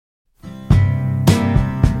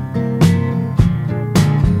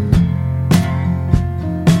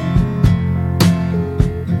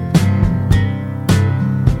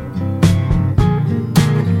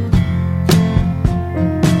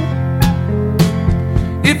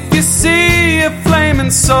you see a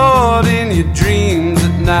flaming sword in your dreams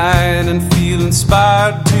at night and feel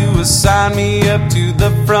inspired to assign me up to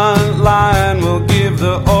the front line, we'll give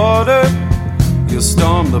the order. You'll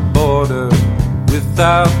storm the border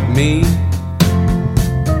without me.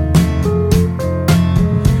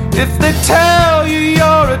 If they tell you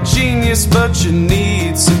you're a genius but you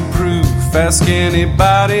need some proof, ask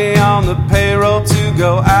anybody on the payroll to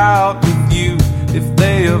go out with you. If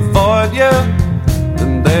they avoid you,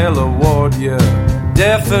 then they'll award you,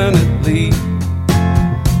 definitely.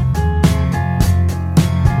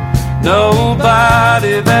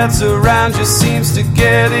 Nobody that's around you seems to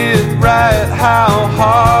get it right. How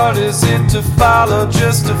hard is it to follow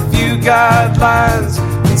just a few guidelines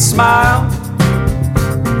and smile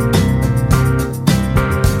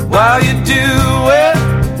while you do it?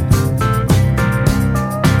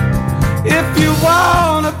 If you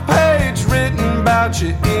want a page written about you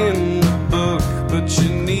in the book, but you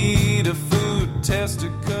need a food tester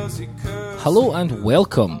 'cause you curse. Hello and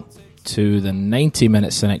welcome to the 90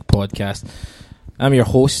 Minute Cynic podcast. I'm your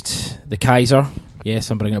host, the Kaiser. Yes,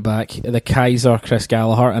 I'm bringing it back. The Kaiser, Chris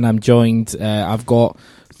Gallagher, and I'm joined, I've got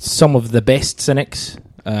some of the best cynics,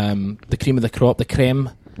 the cream of the crop, the creme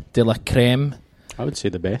de la creme. I would say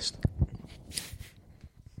the best.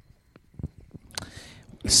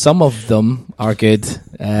 Some of them are good,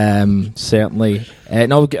 certainly.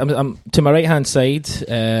 No, I'm to my right hand side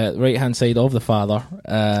of the father,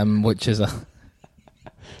 which is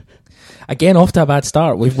again off to a bad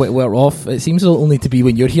start. We're off. It seems only to be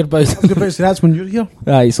when you're here, Boud. That's when you're here.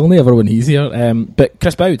 It's only ever when he's here. But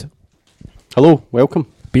Chris Boud, Hello, welcome.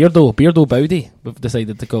 Beardo Bowdy. We've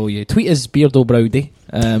decided to call you. Tweet is Beardo Browdy.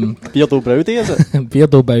 Beardo Browdy, is it?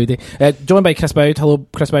 Beardo Bowdy. Joined by Chris Boud. Hello,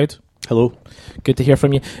 Chris Boud. Hello. Good to hear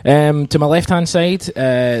from you. To my left hand side,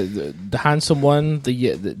 the handsome one,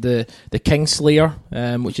 the Kingslayer,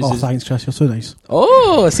 which is thanks, Chris. You're so nice.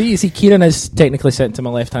 Oh, see, Kieran is technically sitting to my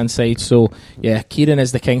left hand side, so yeah, Kieran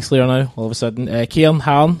is the Kingslayer now. All of a sudden, Kieran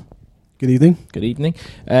Harn. Good evening. Good evening.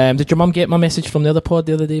 Did your mum get my message from the other pod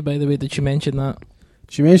the other day? By the way, did she mention that?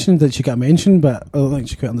 She mentioned that she got a mention, but I don't think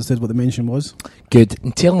she quite understood what the mention was. Good.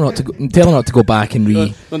 And tell her not to go back and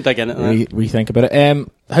don't dig into rethink about it.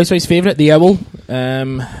 Housewife's favourite, the owl.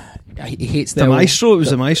 He hates the owl. Maestro. It was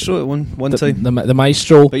the Maestro at one time. The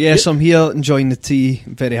Maestro. But yes, I'm here enjoying the tea.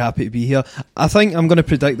 Very happy to be here. I think I'm going to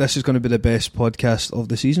predict this is going to be the best podcast of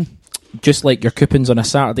the season. Just like your coupons on a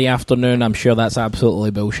Saturday afternoon, I'm sure that's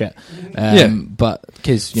absolutely bullshit. But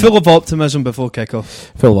because full of optimism before kickoff.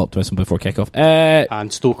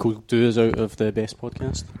 And Stoke will do us out of the best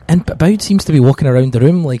podcast. And Boud seems to be walking around the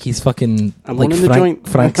room like he's fucking like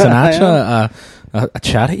Frank Sinatra at a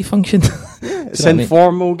charity function. It's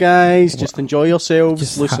informal, guys. Just enjoy yourselves.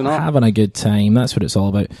 Just loosen up. Having a good time. That's what it's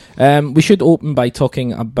all about. We should open by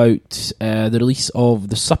talking about the release of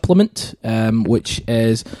The Supplement, which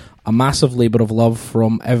is a massive labour of love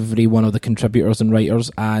from every one of the contributors and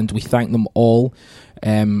writers, and we thank them all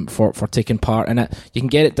for taking part in it. You can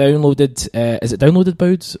get it downloaded. Is it downloaded,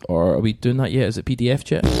 Bouds? Or are we doing that yet? Is it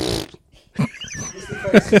PDF yet?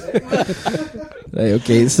 Right,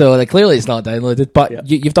 okay, so clearly it's not downloaded, but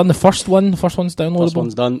you've done the first one. The first one's downloadable. First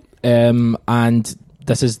one's done. And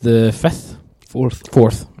this is the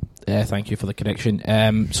fourth. Thank you for the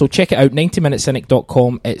correction. So check it out,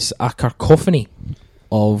 90minutecynic.com. It's a cacophony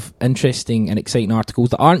of interesting and exciting articles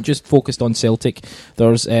that aren't just focused on Celtic.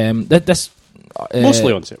 There's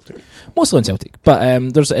mostly on Celtic, but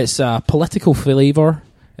it's a political flavour.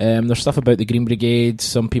 There's stuff about the Green Brigade,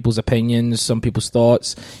 some people's opinions, some people's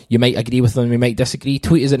thoughts. You might agree with them, you might disagree.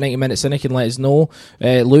 Tweet us at 90 Minute Cynic and let us know.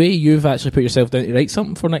 Louis, you've actually put yourself down to write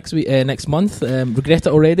something for next month. Regret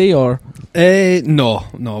it already, or? No,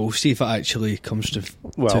 we'll see if it actually comes to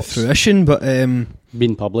fruition, but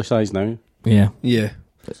being publicised now. Yeah.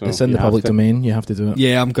 So it's in the public domain, you have to do it.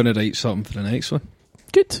 Yeah, I'm going to write something for the next one.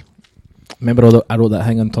 Good. Remember I wrote that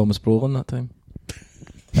thing on Thomas Brolin that time?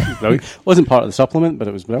 Brilliant. Wasn't part of the supplement, but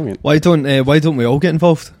it was brilliant. Why don't we all get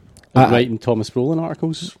involved? Writing Thomas Brolin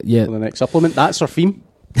articles for the next supplement. That's our theme.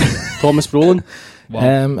 Thomas Brolin.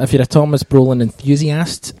 Wow. If you're a Thomas Brolin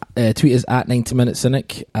enthusiast, tweet us at 90 Minute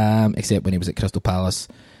Cynic, except when he was at Crystal Palace.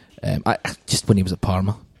 Just when he was at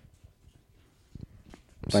Parma.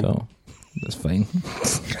 Fine. So that's fine.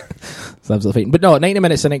 It's absolutely fine. But no,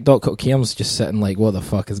 90minutecynic.com. Kiam's just sitting like, what the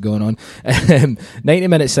fuck is going on?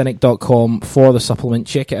 90minutecynic.com for the supplement.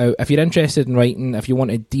 Check it out. If you're interested in writing, if you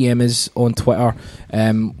want to DM us on Twitter,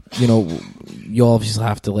 you obviously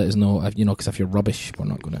have to let us know, because if you're rubbish, we're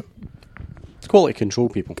not going to. It's quality control,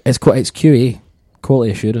 people. It's QA,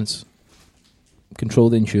 quality assurance. Control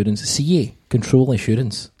the insurance. CA, control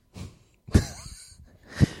assurance.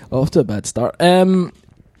 Off to a bad start.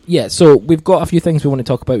 Yeah, so we've got a few things we want to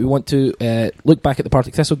talk about. We want to look back at the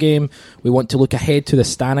Partick Thistle game. We want to look ahead to the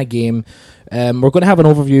Stana game. We're going to have an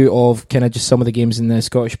overview of kind of just some of the games in the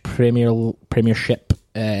Scottish Premiership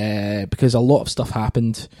because a lot of stuff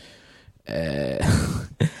happened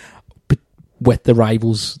with the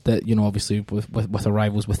rivals that, you know, obviously with the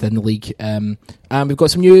rivals within the league. And we've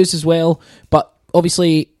got some news as well, but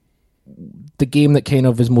obviously the game that kind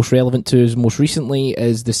of is most relevant to us most recently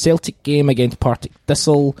is the Celtic game against Partick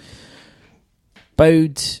Thistle.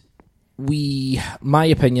 Bowd, my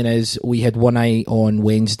opinion is we had one eye on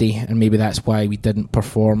Wednesday, and maybe that's why we didn't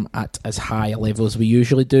perform at as high a level as we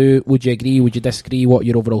usually do. Would you agree? Would you disagree? What are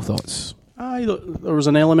your overall thoughts? There was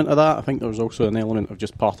an element of that. I think there was also an element of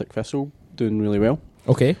just Partick Thistle doing really well.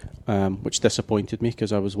 Okay. Which disappointed me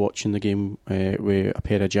because I was watching the game with a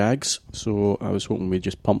pair of Jags, so I was hoping we'd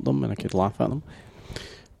just pump them and I could laugh at them.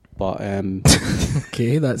 But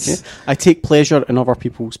okay, that's. Yeah, I take pleasure in other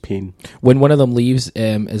people's pain. When one of them leaves,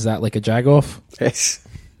 is that like a jag off? Yes,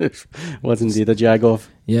 it was indeed a jag off.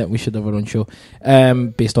 Yeah, we should have our own show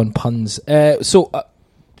based on puns. So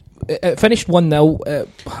it finished 1-0.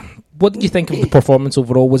 What did you think of the performance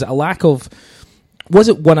overall? Was it a lack of? Was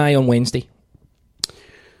it one eye on Wednesday?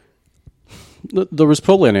 There was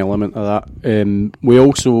probably an element of that. We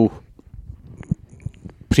also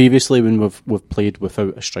previously, when we've played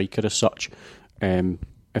without a striker as such,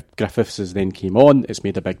 if Griffiths has then came on, it's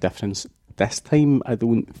made a big difference. This time, I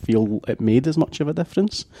don't feel it made as much of a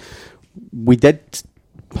difference. We did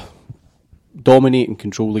dominate and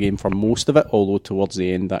control the game for most of it, although towards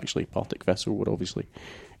the end, actually, Partick Thistle were obviously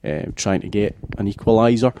trying to get an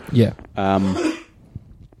equaliser. Yeah.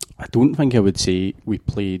 I don't think I would say we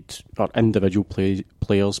played, our individual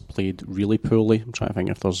players played really poorly. I'm trying to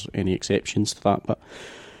think if there's any exceptions to that, but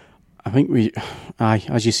I think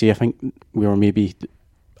as you say, I think we were maybe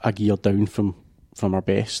a gear down from our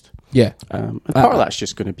best. Yeah. And part of that's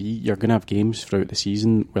just going to be, you're going to have games throughout the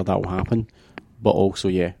season where that will happen, but also,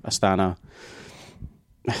 yeah, Astana,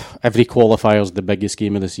 every qualifier is the biggest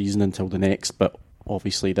game of the season until the next, but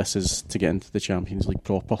obviously this is to get into the Champions League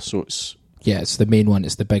proper, so it's... Yeah, it's the main one.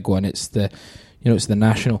 It's the big one. It's the, it's the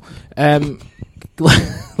national.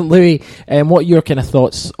 Louis, what are your kind of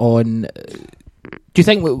thoughts on? Do you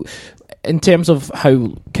think, in terms of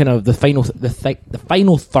how kind of the final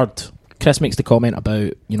third? Chris makes the comment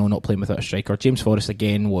about not playing without a striker. James Forrest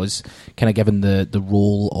again was kind of given the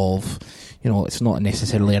role of it's not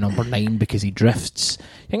necessarily a number 9 because he drifts.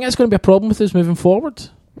 You think that's going to be a problem with us moving forward?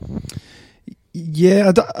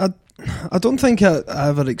 Yeah, I don't think I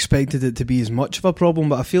ever expected it to be as much of a problem,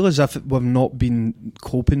 but I feel as if we've not been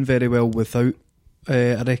coping very well without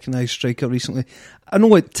a recognised striker recently. I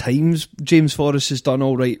know at times James Forrest has done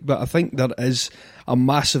all right, but I think there is a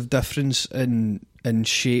massive difference in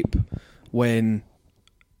shape when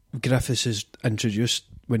Griffiths is introduced.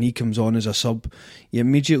 When he comes on as a sub, you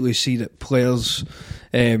immediately see that players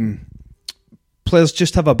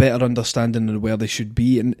just have a better understanding of where they should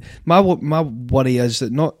be, and my worry is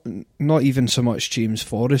that not even so much James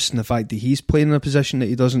Forrest and the fact that he's playing in a position that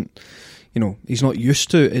he doesn't, he's not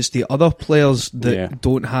used to. It's the other players that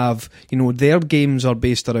don't have, their games are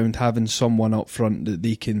based around having someone up front that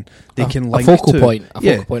they can link to. A focal point,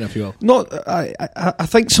 if you will. I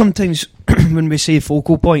think sometimes when we say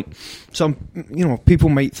focal point, some people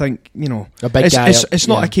might think a big guy. It's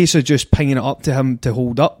not a case of just pinging it up to him to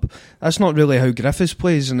hold up. That's not really how Griffiths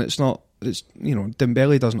plays, and it's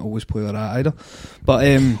Dembele doesn't always play like that either. But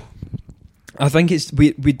I think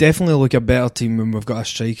we definitely look a better team when we've got a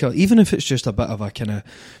striker, even if it's just a bit of a kind of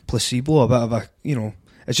placebo, a bit of a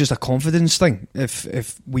it's just a confidence thing.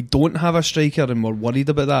 If we don't have a striker and we're worried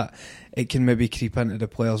about that, it can maybe creep into the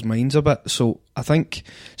players' minds a bit. So I think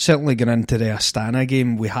certainly going into the Astana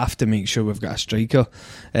game, we have to make sure we've got a striker,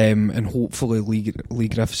 and hopefully Lee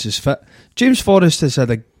Griffiths is fit. James Forrest has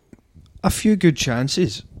had a few good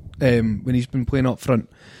chances when he's been playing up front,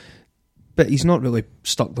 but he's not really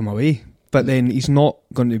stuck them away. But then he's not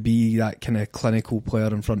going to be that kind of clinical player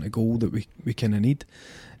in front of goal that we kind of need.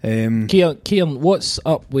 Ciaran, what's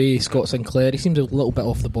up with Scott Sinclair? He seems a little bit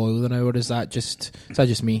off the boil now, or is that just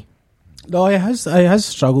me? No, he has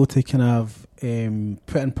struggled to kind of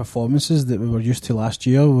put in performances that we were used to last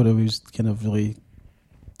year, where he was kind of really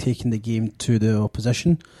taking the game to the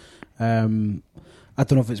opposition. I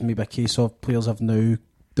don't know if it's maybe a case of the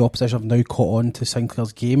opposition have now caught on to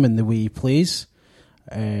Sinclair's game and the way he plays.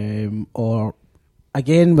 Or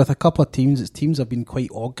again, with a couple of teams, teams have been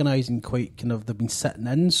quite organised and quite kind of, they've been sitting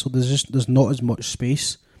in, so there's not as much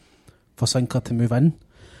space for Sinclair to move in,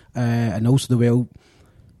 and also the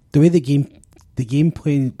way the the game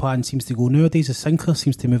plan seems to go nowadays is Sinclair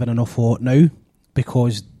seems to move in an awful lot now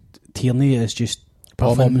because Tierney is just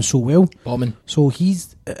performing so well. Bombing. So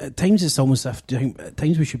he's at times it's almost as if at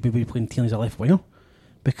times we should be playing Tierney as a left winger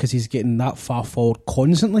because he's getting that far forward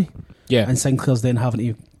constantly. Yeah. And Sinclair's then having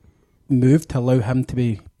to move to allow him to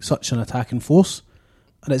be such an attacking force.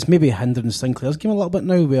 And it's maybe hindering Sinclair's game a little bit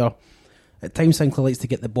now where at times Sinclair likes to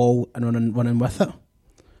get the ball and running with it.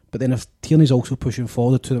 But then if Tierney's also pushing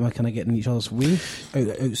forward, the two of them are kind of getting in each other's way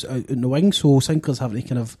out in the wing, so Sinclair's having to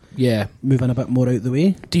kind of move in a bit more out the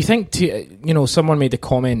way. Do you think, someone made a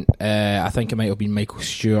comment, I think it might have been Michael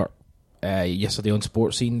Stewart yesterday on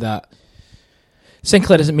Sports Scene, that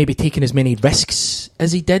Sinclair isn't maybe taking as many risks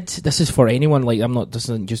as he did. This is for anyone, this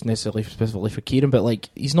isn't just necessarily specifically for Kieran, but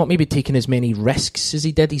he's not maybe taking as many risks as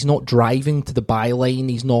he did. He's not driving to the byline,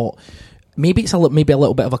 he's not... Maybe it's maybe a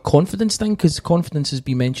little bit of a confidence thing because confidence has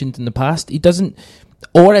been mentioned in the past. He doesn't,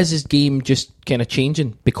 or is his game just kind of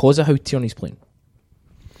changing because of how Tierney's playing?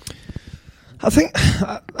 I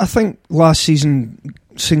think last season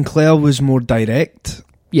Sinclair was more direct.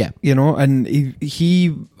 Yeah, and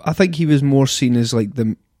I think he was more seen as like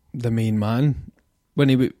the main man when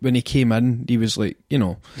he came in. He was like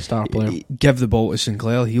star player. Give the ball to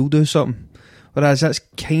Sinclair, he'll do something. Whereas that's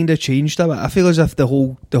kind of changed a bit. I feel as if the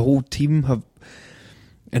whole team have,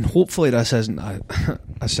 and hopefully this isn't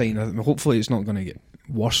a sign. Hopefully it's not going to get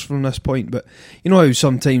worse from this point. But how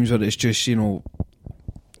sometimes where it's just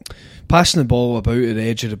passing the ball about at the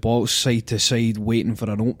edge of the box, side to side, waiting for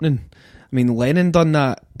an opening. I mean, Lennon done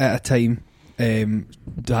that at a time.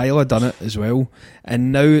 Dyla done it as well,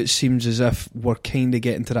 and now it seems as if we're kind of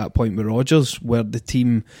getting to that point with Rodgers, where the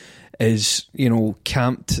team is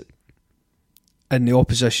camped in the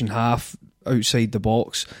opposition half outside the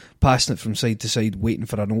box, passing it from side to side, waiting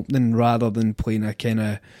for an opening, rather than playing a kind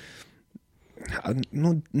of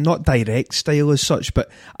not direct style as such.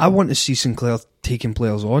 But I want to see Sinclair taking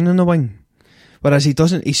players on in the wing, whereas he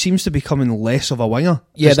doesn't. He seems to be becoming less of a winger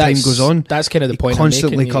as time goes on. That's kind of the point.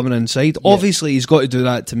 Constantly coming inside. Yeah. Obviously, he's got to do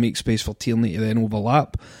that to make space for Tierney to then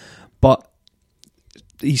overlap, but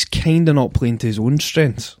he's kind of not playing to his own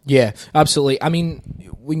strengths. Yeah, absolutely. I mean,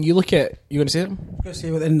 when you look at... You going to say it? I was going to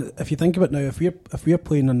say, then if you think of it now, if we're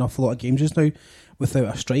playing an awful lot of games just now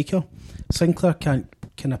without a striker, Sinclair can't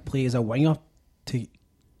kind of play as a winger to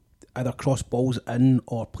either cross balls in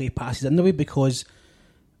or play passes in the way because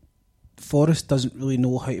Forrest doesn't really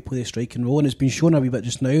know how to play the striking role, and it's been shown a wee bit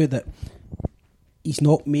just now that he's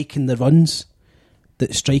not making the runs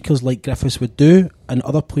that strikers like Griffiths would do, and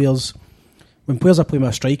other players... When players are playing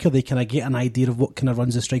with a striker, they kind of get an idea of what kind of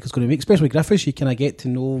runs the striker's going to make. Especially with Griffiths, you kind of get to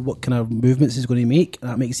know what kind of movements he's going to make,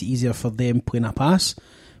 and that makes it easier for them playing a pass.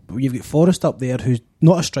 But when you've got Forrest up there, who's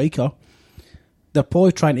not a striker, they're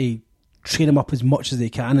probably trying to train him up as much as they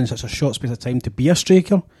can in such a short space of time to be a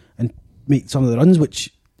striker and make some of the runs,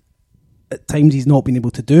 which at times he's not been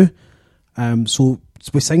able to do. So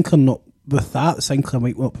with Sinclair, Sinclair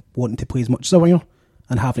might not be wanting to play as much as a winger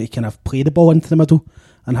and having to kind of play the ball into the middle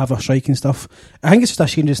and have a striking stuff. I think it's just a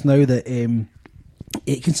shame just now that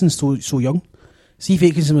Atkinson's so young. See if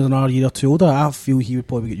Atkinson was another year or two older, I feel he would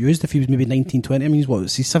probably get used if he was maybe 19, 20. I mean, what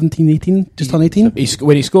was he, 17, 18? Just on 18?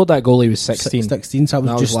 When he scored that goal, he was 16. 16, so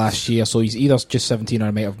that was last year, so he's either just 17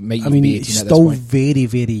 or might even be 18 he's at still this point. very,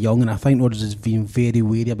 very young, and I think Rodgers has been very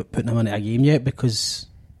wary about putting him into a game yet because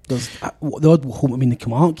the odd home, the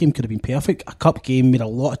Kilmarnock game could have been perfect. A cup game made a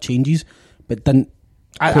lot of changes, but didn't.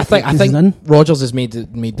 I think Rodgers has made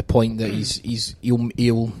the point that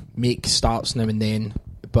he'll make starts now and then,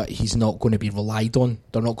 but he's not going to be relied on.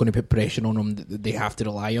 They're not going to put pressure on him. They have to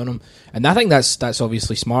rely on him, and I think that's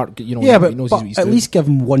obviously smart. He knows but what he's at doing. least give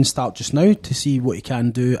him one start just now to see what he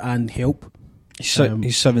can do and help. He's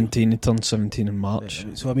 17. He turned 17 in March.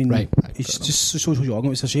 So I mean, he's just so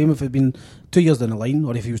young. It's a shame if it had been 2 years down the line,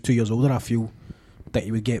 or if he was 2 years older. I feel that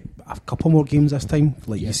he would get a couple more games this time.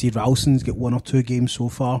 You see, Ralston's got 1 or 2 games so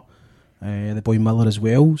far. The boy Miller as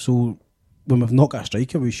well. So when we've not got a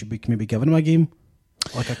striker, we should be maybe giving him a game,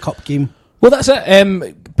 like a cup game. Well, that's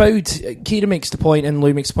it. Kieran makes the point, and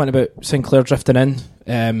Lou makes the point about Sinclair drifting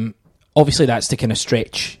in. Obviously, that's to kind of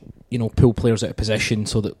stretch, pull players out of position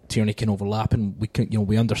so that Tierney can overlap, and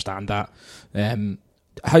we understand that.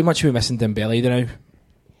 How much are we missing Dembele now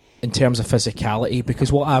in terms of physicality?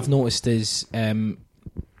 Because what I've noticed is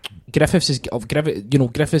Griffiths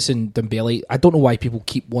and Dembele. I don't know why people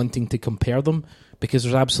keep wanting to compare them, because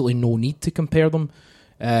there's absolutely no need to compare them.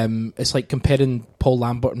 It's like comparing Paul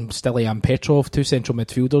Lambert and Stilian Petrov, 2 central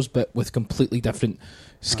midfielders, but with completely different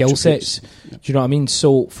skill sets. Do you know what I mean?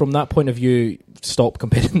 So from that point of view, stop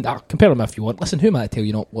comparing that. Compare them if you want. Listen, who am I to tell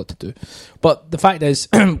you not what to do? But the fact is,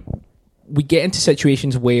 we get into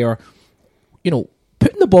situations where,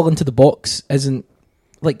 putting the ball into the box isn't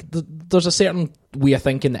like there's a certain way of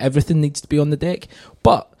thinking that everything needs to be on the deck,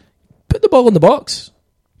 but put the ball in the box.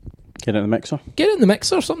 Get it in the mixer. Get it in the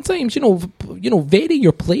mixer sometimes. Vary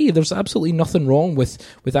your play. There's absolutely nothing wrong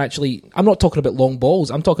with actually. I'm not talking about long balls.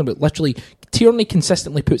 I'm talking about literally. Tierney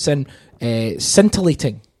consistently puts in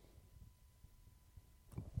scintillating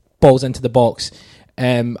balls into the box,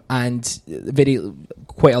 and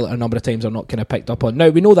quite a number of times are not kind of picked up on. Now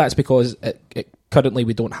we know that's because currently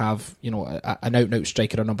we don't have an out-and-out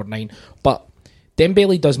striker at number 9, but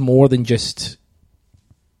Dembele does more than just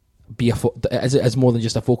be as more than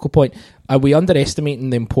just a focal point. Are we underestimating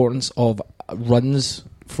the importance of runs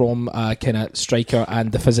from a kind of striker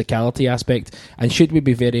and the physicality aspect? And should we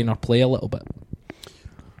be varying our play a little bit?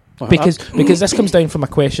 Because this comes down from a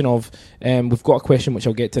question of we've got a question which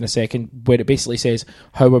I'll get to in a second, where it basically says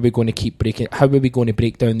how are we going to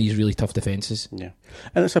break down these really tough defences? Yeah,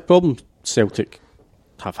 and it's a problem Celtic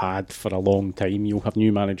have had for a long time. You'll have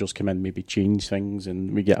new managers come in, maybe change things,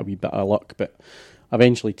 and we get a wee bit of luck, but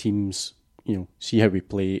eventually teams see how we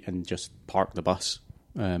play and just park the bus.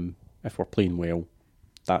 If we're playing well,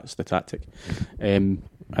 that's the tactic. And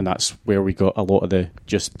that's where we got a lot of the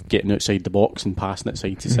just getting outside the box and passing it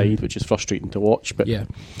side to side, which is frustrating to watch. But yeah.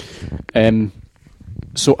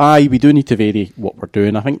 So we do need to vary what we're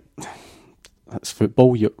doing. I think that's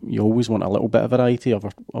football. You always want a little bit of variety,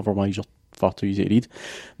 otherwise you're far too easy to read.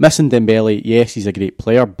 Missing Dembele, yes, he's a great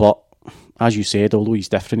player, but as you said, although he's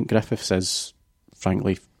different, Griffiths is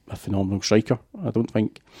frankly a phenomenal striker. I don't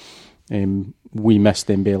think we miss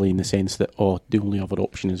Dembele in the sense that the only other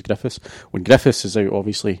option is Griffiths. When Griffiths is out,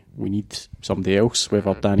 obviously we need somebody else.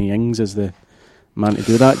 Whether Danny Ings is the man to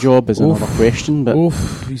do that job is another question. But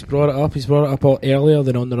he's brought it up earlier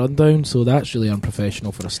than on the rundown, so that's really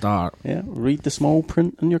unprofessional for a start. Yeah, read the small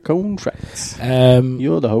print in your contracts.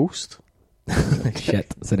 You're the host. Shit,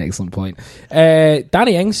 that's an excellent point.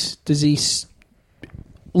 Danny Ings,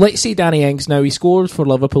 let's say Danny Ings now, he scored for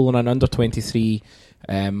Liverpool in an under-23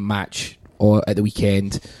 match at the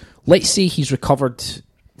weekend. Let's say he's recovered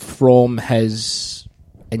from his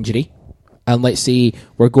injury, and let's say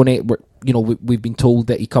we've been told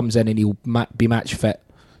that he comes in and he'll be match fit,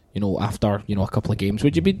 after a couple of games.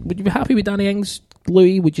 Would you be happy with Danny Ings,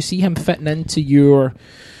 Louis? Would you see him fitting into your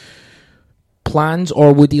plans,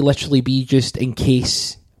 or would he literally be just in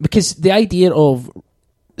case? Because the idea of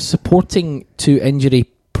supporting two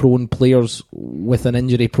injury-prone players with an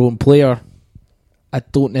injury-prone player, I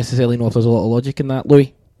don't necessarily know if there's a lot of logic in that,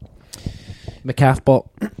 Louis. McCathbot.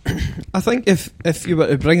 I think if you were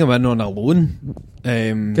to bring him in on a loan,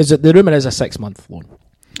 because the rumour is a 6-month loan,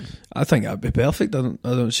 I think that'd be perfect. I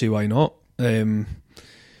don't see why not. You're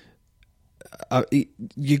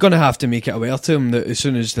going to have to make it aware to him that as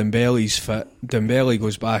soon as Dembele's fit, Dembele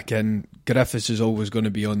goes back in, Griffiths is always going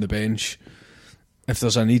to be on the bench. If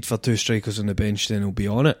there's a need for two strikers on the bench, then he'll be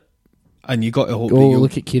on it. And you got to hope.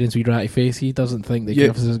 Look at Kieran's wee ratty face. He doesn't think that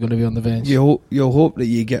Griffiths is going to be on the bench. You'll hope that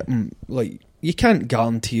you get him. Like, you can't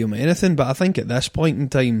guarantee him anything, but I think at this point in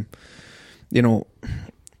time, in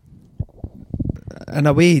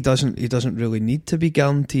a way, he doesn't really need to be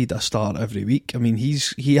guaranteed a start every week. I mean,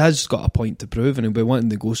 he has got a point to prove, and he'll be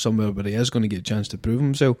wanting to go somewhere where he is going to get a chance to prove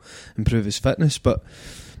himself and prove his fitness. But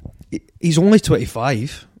he's only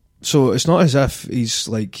 25, so it's not as if he's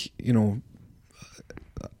like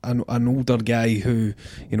an older guy who,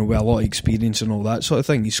 with a lot of experience and all that sort of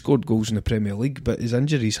thing. He scored goals in the Premier League, but his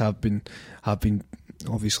injuries have been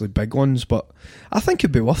obviously big ones. But I think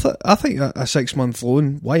it'd be worth it. I think a 6-month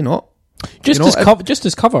loan, why not? Just as cover, just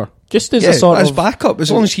as a sort as of backup.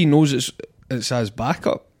 As long as he knows it's as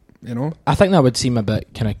backup, I think that would seem a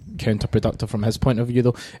bit kind of counterproductive from his point of view,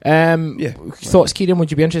 though. Thoughts, Kieran?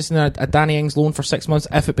 Would you be interested in a Danny Ings loan for 6 months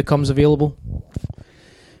if it becomes available?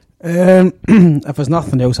 If there's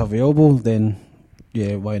nothing else available, then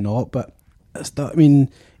yeah, why not? But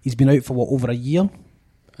he's been out for over a year.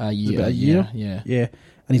 A year, yeah.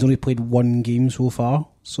 And he's only played one game so far,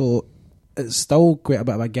 so it's still quite a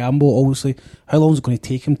bit of a gamble. Obviously, how long is it going to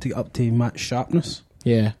take him to get up to match sharpness?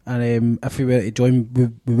 Yeah, and if we were to join, we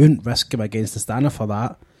wouldn't risk him against Astana for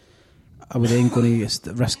that. Are we then going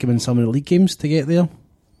to risk him in some of the league games to get there?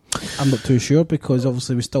 I'm not too sure, because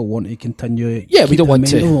obviously we still want to continue. Yeah, we don't want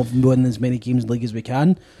to win as many games in the league as we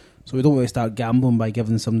can, so we don't really start gambling by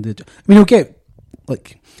giving somebody. I mean, he'll get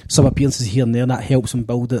like some appearances here and there, and that helps him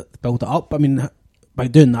build it up. I mean, by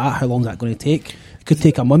doing that, how long is that going to take? It could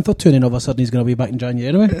take a month or two, and then all of a sudden he's going to be back in January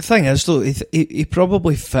anyway. The thing is, though, he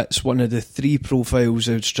probably fits one of the three profiles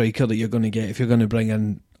of striker that you're going to get if you're going to bring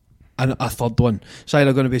in a third one. It's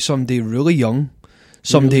either going to be somebody really young,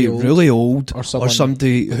 somebody really old or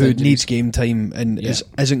somebody who injuries. needs game time and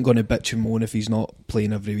isn't going to bitch and moan if he's not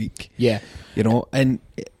playing every week. Yeah. You know, and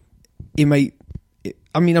he might...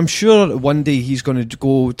 I mean, I'm sure one day he's going to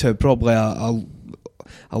go to probably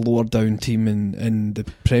a lower down team in the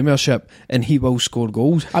Premiership, and he will score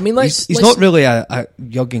goals. I mean, he's not really a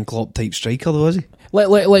Jurgen Klopp type striker, though, is he?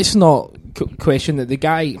 Let's not question that the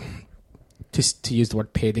guy, to use the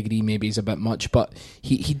word pedigree maybe is a bit much, but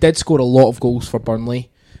he did score a lot of goals for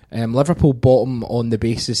Burnley. Liverpool bought him on the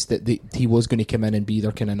basis that he was going to come in and be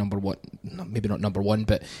their kind of number one, maybe not number one,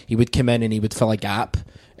 but he would come in and he would fill a gap.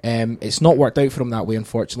 It's not worked out for him that way,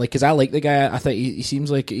 unfortunately, because I like the guy. I think he seems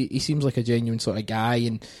like a genuine sort of guy,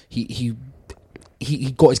 and he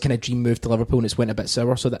got his kind of dream move to Liverpool and it's went a bit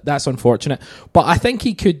sour, so that's unfortunate. But I think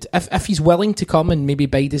he could, if he's willing to come and maybe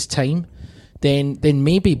bide his time, then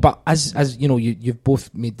maybe. But as you know, you've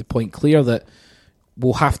both made the point clear that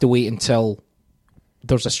we'll have to wait until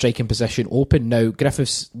there's a striking position open. Now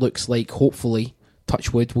Griffiths looks like, hopefully,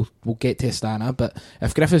 touch wood, we'll get to Astana, but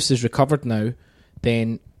if Griffiths is recovered now,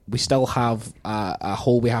 then we still have a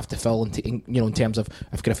hole we have to fill in terms of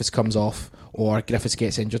if Griffiths comes off or Griffiths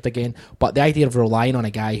gets injured again. But the idea of relying on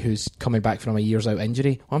a guy who's coming back from a year's out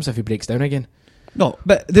injury, what happens if he breaks down again? No,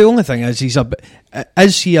 but the only thing is,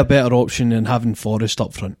 is he a better option than having Forrest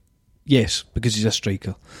up front? Yes, because he's a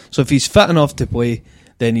striker. So if he's fit enough to play,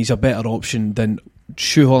 then he's a better option than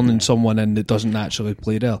shoehorning someone in that doesn't naturally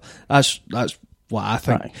play there. That's what I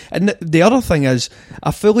think. Right. And the other thing is,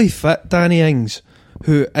 a fully fit Danny Ings,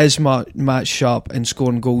 who is match sharp and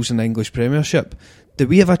scoring goals in the English Premiership, do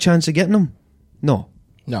we have a chance of getting him? No.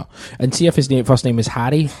 And see if his first name is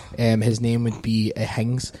Harry, his name would be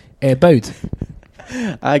Hings. Boud.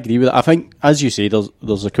 I agree with that. I think, as you say,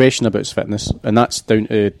 there's a question about his fitness, and that's down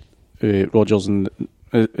to Rodgers and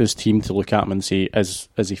his team to look at him and say, is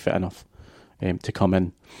he fit enough to come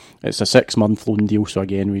in? It's a 6-month loan deal, so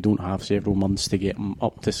again, we don't have several months to get him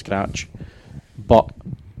up to scratch. But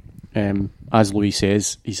as Louis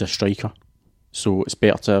says, he's a striker, so it's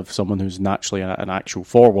better to have someone who's naturally an actual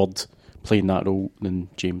forward playing that role than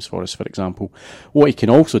James Forrest, for example. What he can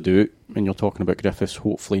also do, when you're talking about Griffiths,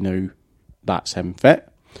 hopefully now that's him fit,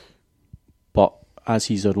 but as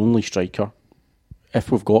he's our only striker,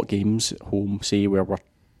 if we've got games at home, say where we're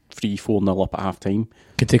 3-4-0 up at half time,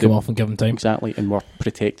 can take him off and give him time. Exactly, and we're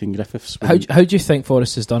protecting Griffiths. How do you think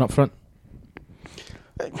Forrest has done up front?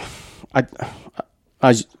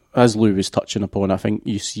 As Lou was touching upon, I think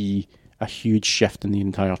you see a huge shift in the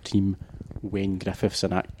entire team when Griffiths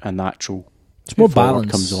a natural. It's more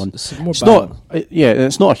balanced. Comes on. It's not.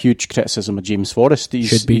 It's not a huge criticism of James Forrest.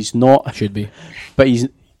 Should be. He's not. Should be. But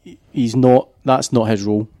he's not. That's not his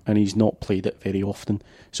role, and he's not played it very often.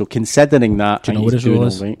 So considering that, do you know what his role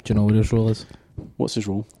is? Right. Do you know what his role is? What's his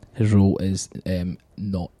role? His role is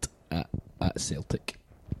not at Celtic.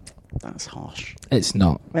 That's harsh. It's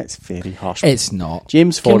not. It's very harsh. It's not.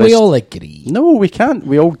 James Forrest. Can we all agree? No, we can't.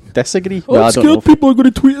 We all disagree. I'm scared people are going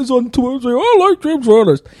to tweet us on Twitter and say, I like James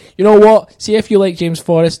Forrest. You know what? See, if you like James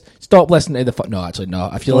Forrest, stop listening to the... No, actually, no.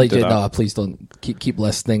 If you like... No, please don't. Keep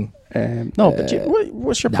listening. But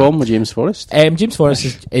what's your problem with James Forrest? James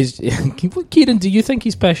Forrest is... Kieran, do you think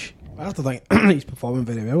he's pish? I have to think he's performing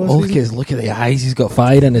very well. Look at the eyes. He's got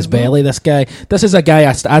fire in his belly, this guy. This is a guy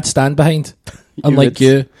I'd stand behind. Unlike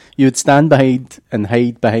you. You would stand behind and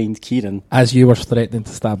hide behind Kieran. As you were threatening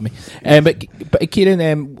to stab me. But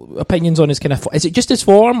Kieran, opinions on his kind of... Is it just his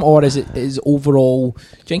form, or is it his overall... Do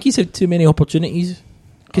you think he's had too many opportunities?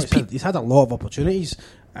 He's had a lot of opportunities.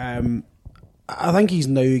 I think he's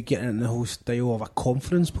now getting in the whole style of a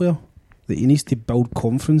conference player. That he needs to build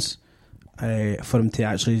confidence for him to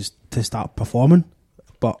actually to start performing.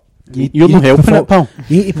 But you're not helping it, pal.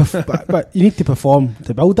 You need to but you need to perform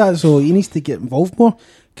to build that. So he needs to get involved more,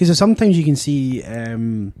 because sometimes you can see. I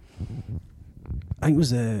think it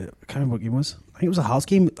was I can't remember what game it was. I think it was a Hearts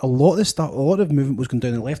game. A lot of movement was going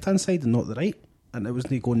down the left hand side and not the right, and it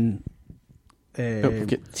wasn't going.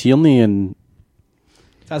 Get Tierney and.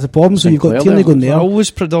 That's the problem. So you've got Tierney going there. Always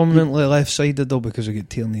predominantly left-sided though, because we get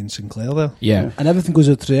Tierney and Sinclair there. Yeah, and everything goes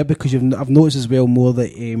out through there, because I've noticed as well more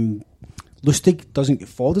that Lustig doesn't get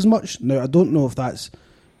forward as much. Now I don't know if that's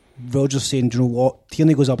Rodgers saying, do you know what,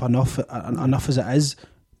 Tierney goes up enough as it is.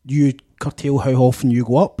 You curtail how often you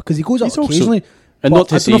go up, because he goes up occasionally. And not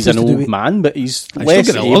to say he's an old man, but he's less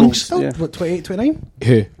able. What, 28, 29?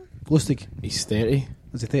 Who? Lustig. He's 30.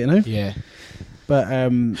 Is he 30 now? Yeah. But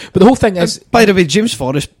the whole thing is... By the way, James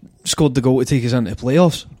Forrest scored the goal to take us into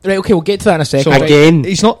playoffs. Right, okay, we'll get to that in a second. So again...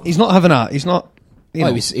 He's not having a... He's not... He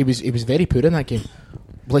was very poor in that game.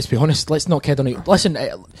 Let's be honest. Let's not kid on it. Listen,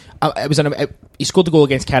 he scored the goal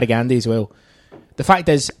against Carragandi as well. the fact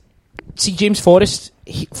is, see, James Forrest,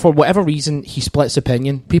 for whatever reason, he splits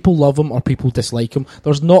opinion. People love him or people dislike him.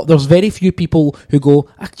 There's very few people who go,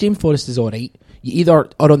 James Forrest is alright. You either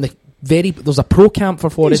are on there's a pro camp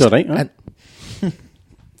for Forrest. He's alright, right? I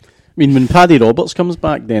mean, when Paddy Roberts comes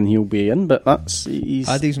back, then he'll be in, but let's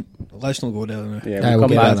not go there now. Yeah, we'll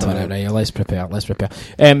come back to that. Right, let's prepare.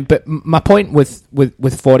 But my point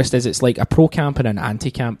with Forrest is it's like a pro camp and an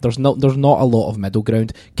anti-camp. There's not a lot of middle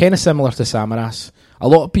ground. Kind of similar to Samaras. A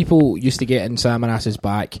lot of people used to get in Samaras's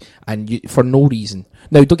back and for no reason.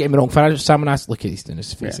 Now, don't get me wrong, for Samaras, look at he's doing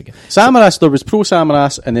his face again. Samaras, there was pro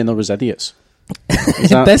Samaras and then there was idiots.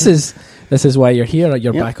 This is why you're here.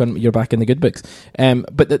 You're back in the good books.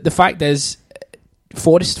 But the fact is,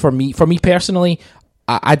 Forrest for me personally,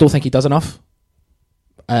 I don't think he does enough.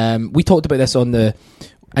 We talked about this on the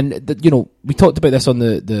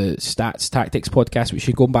Stats Tactics podcast, which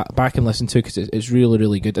you go back and listen to because it's really,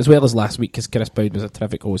 really good, as well as last week because Chris Bowden was a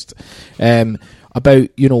terrific host. About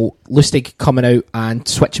Lustig coming out and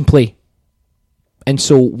switch and play. And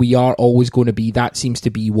so we are always going to be, that seems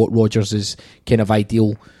to be what Rodgers' kind of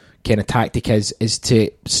ideal kind of tactic is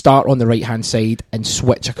to start on the right hand side and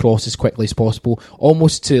switch across as quickly as possible,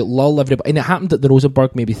 almost to lull everybody. And it happened at the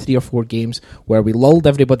Rosenborg maybe 3 or 4 games where we lulled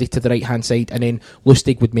everybody to the right hand side and then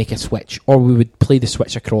Lustig would make a switch, or we would play the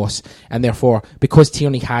switch across, and therefore because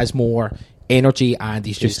Tierney has more energy and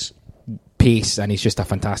he's just pace and he's just a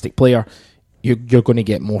fantastic player, you're going to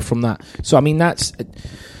get more from that. So I mean that's.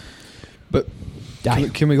 But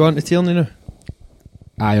can we go on to Tierney now?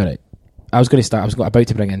 Aye, alright. I was about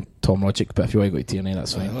to bring in Tom Rogic, but if you want to go to Tierney,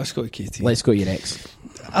 that's fine. Let's go to KT. Let's go to your ex.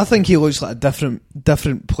 I think he looks like a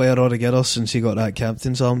different player altogether since he got that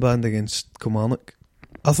captain's armband against Kilmarnock.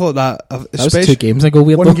 I thought that was 2 games ago.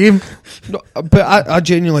 One game, no, but I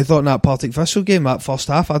genuinely thought in that Partick Thistle game, that first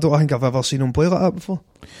half, I don't think I've ever seen him play like that before.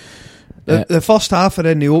 The first half and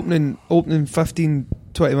then the opening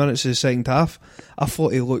 15-20 minutes of the second half, I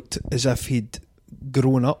thought he looked as if he'd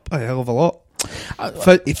grown up a hell of a lot.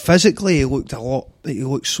 Physically, he looked he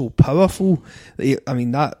looked so powerful.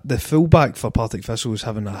 The fullback for Partick Thistle was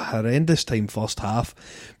having a horrendous time first half,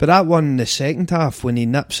 but that one in the second half when he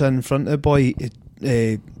nips in front of the boy,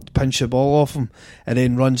 pinch the ball off him, and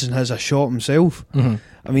then runs and has a shot himself. Mm-hmm.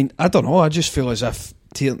 I mean, I don't know. I just feel as if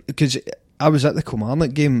because I was at the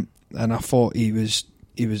Kilmarnock game and I thought he was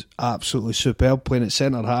absolutely superb playing at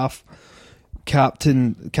centre half,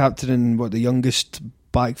 captaining the youngest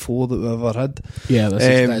back 4 that we ever had. Yeah, that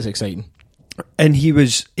is exciting. And he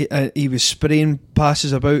was spraying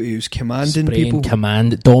passes about. He was commanding people,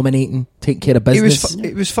 dominating, taking care of business.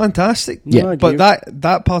 It was fantastic. Yeah, but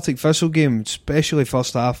that Partick Thistle game, especially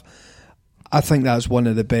first half, I think that's one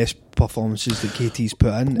of the best performances that KT's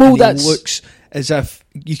put in. Well, and he looks as if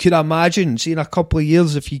you could imagine seeing a couple of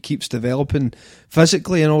years if he keeps developing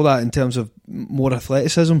physically and all that in terms of more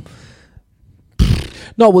athleticism.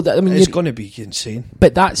 No, well, it's going to be insane.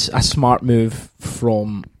 But that's a smart move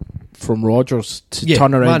from Rodgers to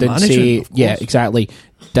turn around and say, "Yeah, exactly.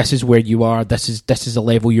 This is where you are. This is the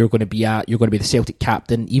level you're going to be at. You're going to be the Celtic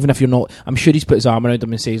captain, even if you're not." I'm sure he's put his arm around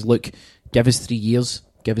him and says, "Look, give us 3 years.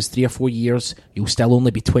 Give us 3 or 4 years. You'll still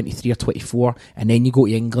only be 23 or 24, and then you go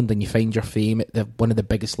to England and you find your fame at one of the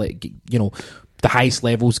biggest, the highest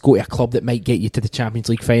levels. Go to a club that might get you to the Champions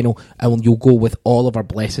League final, and you'll go with all of our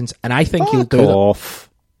blessings." And I think he'll do off.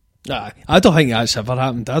 Nah, I don't think that's ever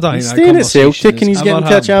happened. I don't think that staying at Celtic and he's getting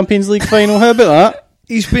to a Champions League final. How about that?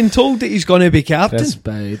 He's been told that he's going to be captain. Chris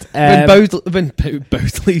Boud.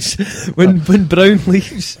 When Brown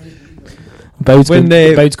leaves. Boud's going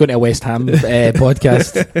to a West Ham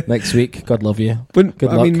podcast next week. God love you.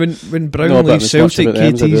 When Brown leaves Celtic,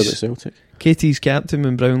 KT's captain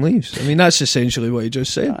when Brown leaves. I mean, that's essentially what he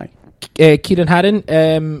just said. Kieran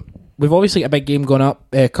Harron, we've obviously got a big game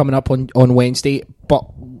coming up on Wednesday, but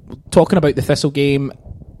talking about the Thistle game,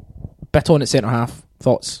 Bitton at centre half,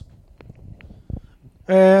 thoughts?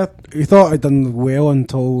 He thought I'd done well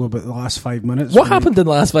until about the last 5 minutes. What happened in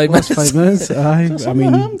the last 5 minutes? 5 minutes, I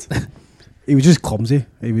mean, he was just clumsy.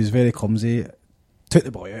 He was very clumsy. Took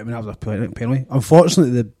the ball out. I mean, that was a penalty.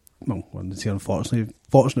 Unfortunately,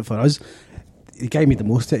 fortunate for us, the guy made the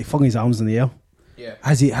most of it. He flung his arms in the air. Yeah.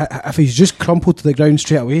 If he's just crumpled to the ground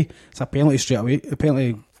straight away, it's a penalty straight away. A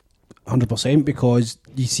penalty 100%, because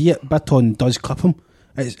you see it, Bitton does clip him.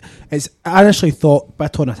 I honestly thought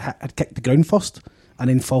Bitton had kicked the ground first and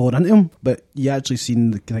then followed into him, but you actually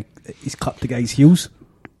seen he's clipped the guy's heels.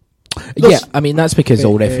 I mean, that's because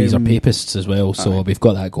all referees are papists as well, so we've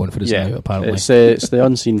got that going for us now, apparently. It's the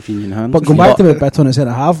unseen fiend hand. But going back to what Bitton is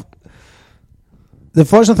centre half, the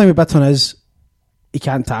fortunate thing with Bitton is he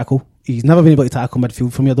can't tackle. he's never been able to tackle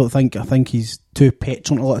midfield for me. I think he's too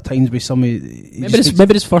petulant a lot of times with somebody.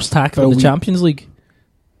 Maybe his first tackle in the Champions League,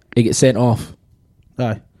 he gets sent off.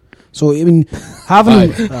 Aye. So I mean,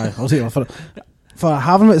 having him, I'll say for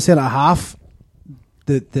having him at centre half,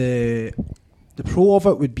 the pro of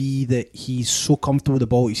it would be that he's so comfortable with the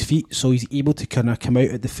ball at his feet, so he's able to kind of come out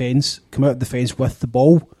of defence with the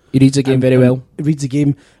ball. He reads the game very well. He reads the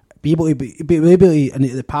game. Be able to, and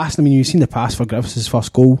the pass. I mean, you've seen the pass for Griffiths'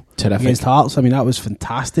 first goal against Hearts. I mean, that was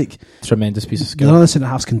fantastic. Tremendous piece of skill. None of the centre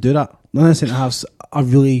halves can do that. None of the centre halves are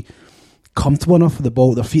really comfortable enough with the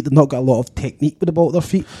ball at their feet. They've not got a lot of technique with the ball at their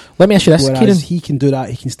feet. Let me ask you this, Kieran. He can do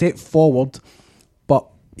that. He can step forward, but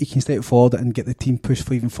he can step forward and get the team pushed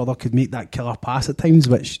for even further. Could make that killer pass at times,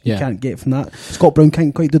 which you can't get from that. Scott Brown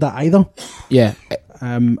can't quite do that either. Yeah,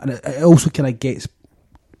 and it also kind of gets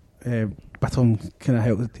Bitton kind of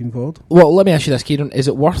help the team forward. Well, let me ask you this, Kieran. Is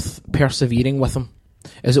it worth persevering with him?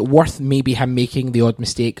 Is it worth maybe him making the odd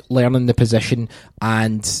mistake, learning the position,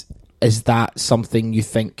 and is that something you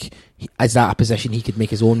think, is that a position he could make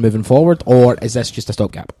his own moving forward, or is this just a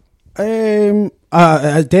stopgap? It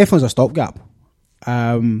definitely is a stopgap.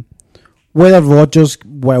 Whether Rodgers,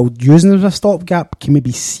 while using it as a stopgap, can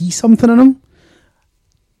maybe see something in him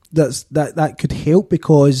that could help,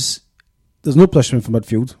 because there's no position for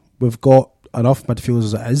midfield. We've got enough midfielders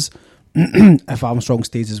as it is. If Armstrong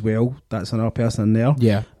stays as well, that's another person in there.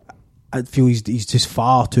 Yeah, I feel he's just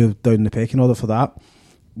far too down the pecking order for that.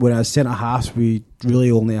 Whereas centre halves, we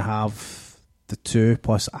really only have the two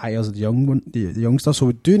plus Ayers, the youngster. So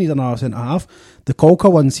we do need another centre half. The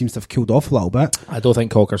Colker one seems to have killed off a little bit. I don't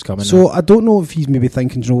think Colker's coming. So I don't know if he's maybe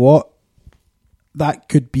thinking, you know what, that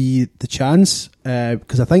could be the chance,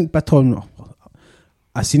 because I think Bitton,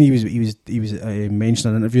 I seen he was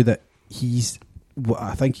mentioning in an interview that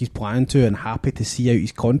I think he's planning to and happy to see out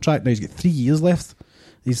his contract. Now he's got 3 years left.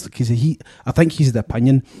 I think he's of the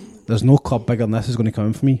opinion there's no club bigger than this is going to come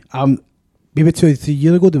in for me. Maybe 2 or 3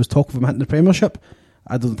 years ago there was talk of him hitting the Premiership.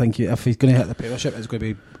 I don't think if he's going to hit the Premiership, it's going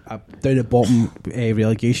to be down at bottom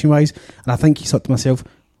relegation wise. And I think he thought to myself,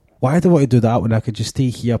 why do I want to do that when I could just stay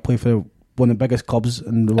here, play for one of the biggest clubs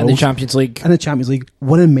in the world, in the Champions League,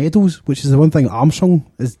 winning medals, which is the one thing Armstrong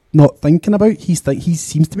is not thinking about. He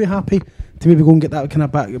seems to be happy to maybe go and get that kind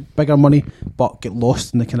of bigger money, but get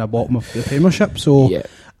lost in the kind of bottom of the Premiership. So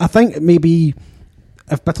I think maybe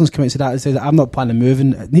if Bitton's come out and said that and said, I'm not planning on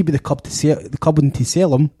moving, it need be the club wouldn't to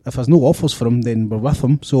sell him. If there's no offers for him, then we're with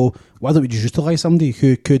him. So why don't we just utilise somebody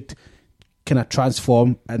who could kind of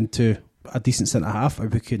transform into a decent centre half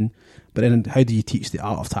if we can? But then how do you teach the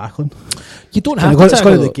art of tackling? You don't have to tackle. It's got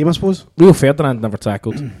to the the game, I suppose. Rio Ferdinand never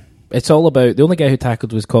tackled. It's all about, the only guy who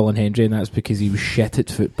tackled was Colin Hendry, and that's because he was shit at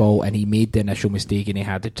football and he made the initial mistake and he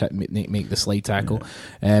had to make the slide tackle.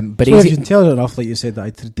 But so you can tell it enough, like you said, that I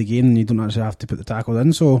did the game and you don't actually have to put the tackle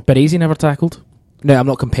in. So Baresi never tackled. No, I'm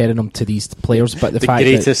not comparing him to these players, but the fact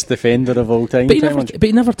greatest defender of all time. But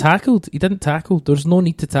he never tackled. He didn't tackle. There's no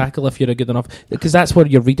need to tackle if you're a good enough, because that's where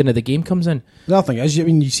your reading of the game comes in. The other thing is, I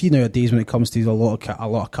mean, you see nowadays when it comes to a lot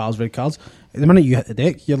of cards, red cards. The minute you hit the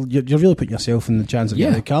deck, you're really putting yourself in the chance of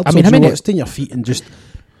getting the card. I mean, stay on your feet and just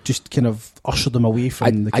kind of usher them away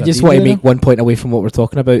from the. I just want to make one point away from what we're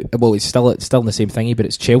talking about. Well, it's still in the same thingy, but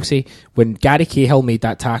it's Chelsea. When Gary Cahill made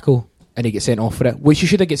that tackle and he gets sent off for it, which you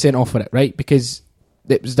should have get sent off for it, right? Because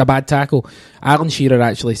it was a bad tackle. Alan Shearer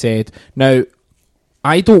actually said, "Now,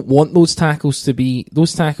 I don't want those tackles to be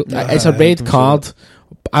those tackles. It's a red card.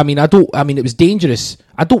 I mean, it was dangerous.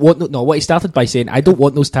 I don't want. No, what he started by saying, I don't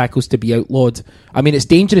want those tackles to be outlawed. I mean, it's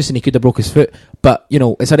dangerous and he could have broke his foot, but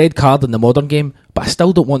it's a red card in the modern game. But I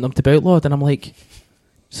still don't want them to be outlawed. And I'm like,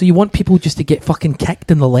 so you want people just to get fucking kicked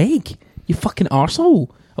in the leg? You fucking arsehole.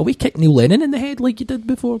 Are we kick Neil Lennon in the head like you did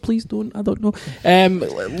before? Please don't. I don't know.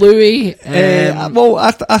 Louis. Well,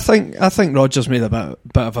 I think Rodgers made a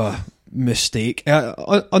bit of a mistake.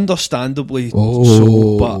 Understandably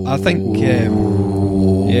so, but I think.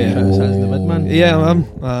 The midman. Yeah, I'm.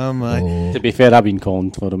 To be fair, I've been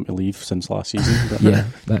calling for him to leave since last season. Yeah,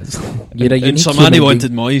 that's. You're a unique. And Somani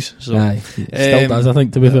wanted Moyes, so still does. I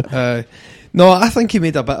think, to be fair. No, I think he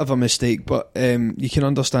made a bit of a mistake, but you can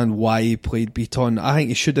understand why he played Bitton. I think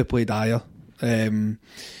he should have played Ajer.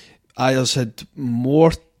 Ayer's had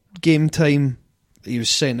more game time. He was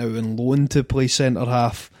sent out on loan to play centre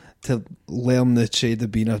half to learn the trade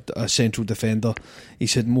of being a central defender.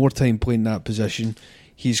 He's had more time playing that position.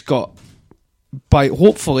 He's got,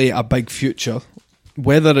 hopefully, a big future.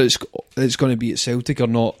 Whether it's going to be at Celtic or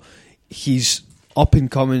not, he's up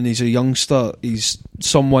and coming. He's a youngster. He's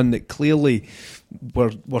someone that clearly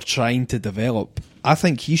we're trying to develop. I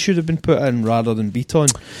think he should have been put in rather than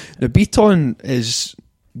Bitton. Now, Bitton is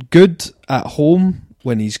good at home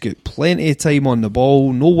when he's got plenty of time on the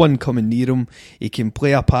ball, no one coming near him. He can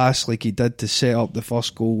play a pass like he did to set up the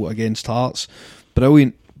first goal against Hearts.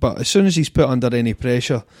 Brilliant. But as soon as he's put under any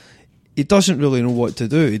pressure, he doesn't really know what to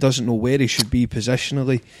do. He doesn't know where he should be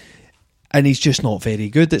positionally. And he's just not very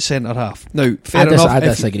good at centre half. Now, fair enough. I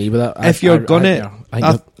disagree with that. If you're gonna,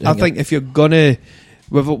 I think if you're gonna,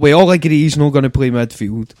 we all agree he's not going to play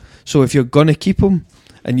midfield. So if you're gonna keep him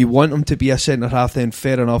and you want him to be a centre half, then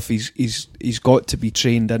fair enough. He's got to be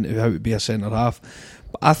trained into how to be a centre half.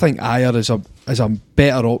 But I think Ajer is a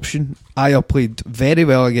better option. Ajer played very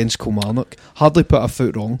well against Kilmarnock. Hardly put a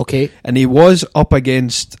foot wrong. Okay, and he was up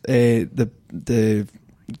against the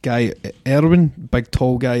guy Erwin, big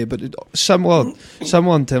tall guy, but similar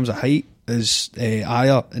in terms of height as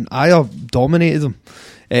Ajer, and Ajer dominated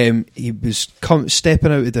him. He was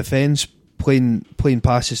stepping out of defence, playing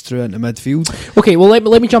passes through into midfield. Okay, well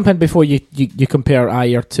let me jump in before you compare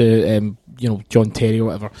Ajer to John Terry or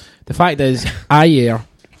whatever. The fact is, Ajer,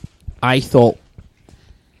 I thought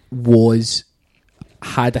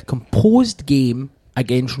had a composed game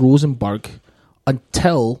against Rosenborg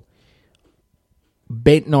until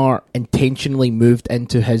Bentner intentionally moved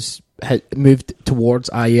towards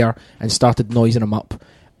Ajer and started noising him up,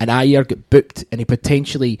 and Ajer got booked, and he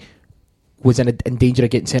potentially was in danger of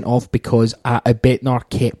getting sent off because Bentner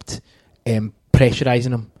kept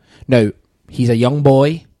pressurising him. Now, he's a young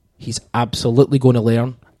boy. He's absolutely going to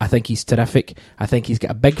learn. I think he's terrific. I think he's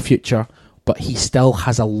got a big future, but he still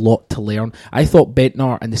has a lot to learn. I thought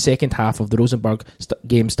Bentner in the second half of the Rosenborg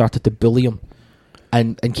game started to bully him.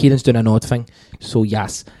 And Kieran's doing an odd thing, so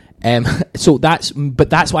yes. So that's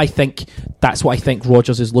what I think. That's what I think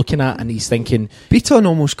Rodgers is looking at, and he's thinking. Beaton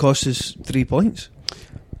almost cost us 3 points,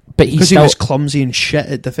 but because he was clumsy and shit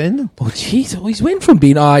at defending. Oh jeez, he's went from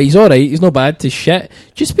being he's all right, he's not bad, to shit.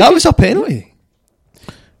 Just that was a penalty.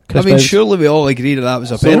 I mean, surely we all agree that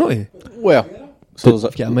was a penalty. Well, so there's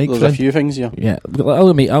a few things, yeah. Yeah,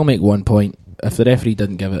 I'll make 1 point. If the referee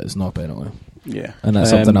didn't give it, it's not a penalty. Yeah, and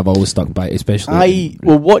that's something I've always stuck by, especially.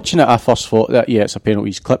 Watching it, I first thought that it's a penalty.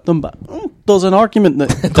 He's clipped him, but there's an argument that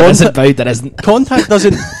there isn't. Contact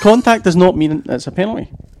does not mean it's a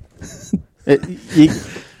penalty.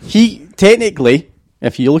 He technically,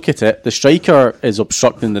 if you look at it, the striker is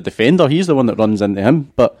obstructing the defender. He's the one that runs into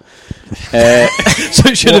him, but so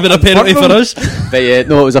it should have been a penalty for us. But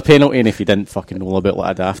no, it was a penalty, and if he didn't fucking roll about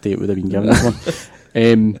like a dafty, it would have been given this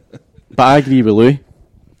one. But I agree with Louis.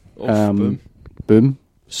 Boom.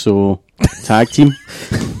 So, tag team.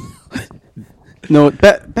 No,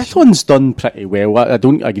 Bitton's done pretty well. I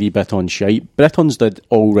don't agree Bitton's shite. Bitton's did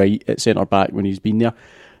all right at centre back when he's been there.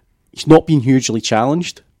 He's not been hugely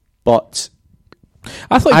challenged, but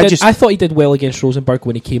I thought he did well against Rosenborg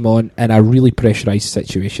when he came on in a really pressurised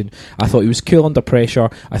situation. I thought he was cool under pressure.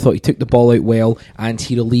 I thought he took the ball out well, and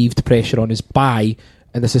he relieved pressure on his bye.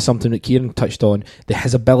 And this is something that Kieran touched on: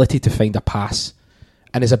 his ability to find a pass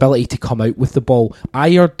and his ability to come out with the ball.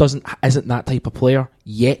 Ajer isn't that type of player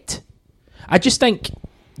yet. I just think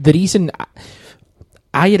the reason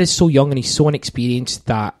Ajer is so young and he's so inexperienced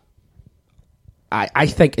that I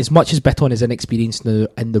think as much as Bitton is inexperienced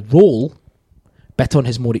in the role, Bitton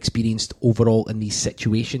has more experienced overall in these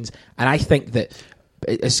situations. And I think that,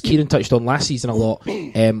 as Kieran touched on last season a lot,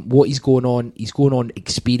 what he's going on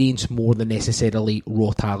experience more than necessarily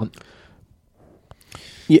raw talent.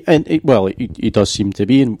 Yeah, and he does seem to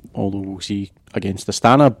be, and although we'll see against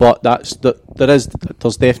Astana, but there's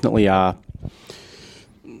definitely a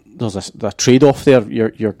trade off there.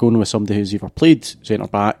 You're going with somebody who's either played centre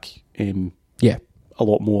back, a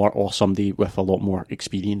lot more, or somebody with a lot more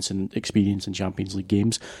experience in Champions League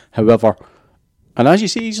games. However, and as you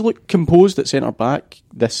say, he's looked composed at centre back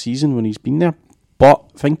this season when he's been there.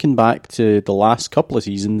 But thinking back to the last couple of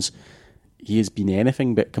seasons, he has been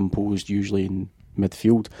anything but composed, usually in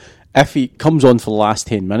midfield. If he comes on for the last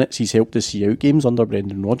 10 minutes, he's helped us see out games under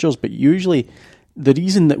Brendan Rodgers, but usually the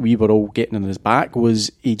reason that we were all getting on his back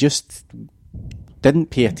was he just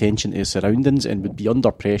didn't pay attention to his surroundings and would be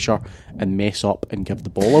under pressure and mess up and give the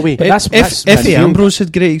ball away. Effie Ambrose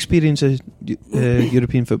had great experience of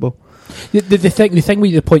European football. The thing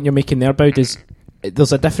with the point you're making there about is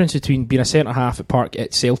there's a difference between being a centre half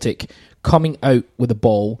at Celtic, coming out with the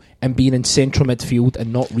ball, and being in central midfield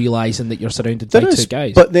and not realising that you're surrounded by two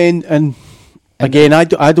guys. But then, and again, I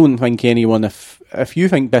don't think anyone, if you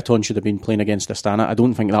think Bitton should have been playing against Astana, I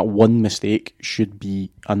don't think that one mistake should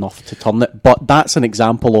be enough to turn it. But that's an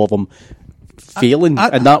example of him failing,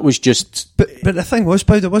 and that was just. But the thing was,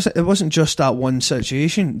 Boud, it wasn't just that one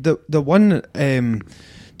situation. The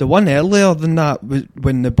The one earlier than that was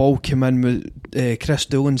when the ball came in with Chris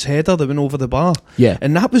Doolan's header that went over the bar. Yeah.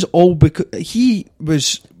 And that was all because he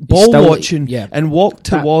was ball watching and walked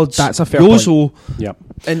towards that's a fair Yozo. Point. Yep.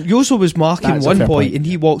 And Yozo was marking one boy and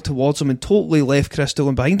he walked towards him and totally left Chris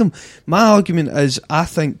Doolan behind him. My argument is I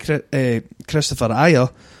think Christopher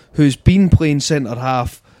Ajer, who's been playing centre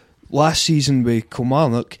half last season with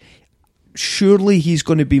Kilmarnock, surely he's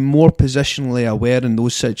going to be more positionally aware in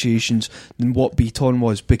those situations than what Beaton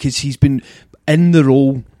was, because he's been in the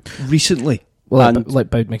role recently. Well, let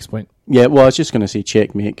Boud make a point. Yeah, well, I was just going to say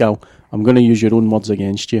checkmate, Gal. I'm going to use your own words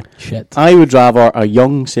against you. Shit. I would rather a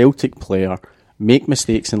young Celtic player make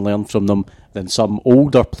mistakes and learn from them than some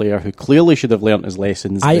older player who clearly should have learnt his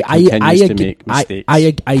lessons that continues to make mistakes.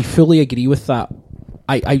 I fully agree with that.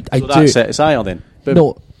 I do. That's it. It's Ajer then. Boom.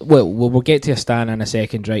 No, well, we'll get to a stand in a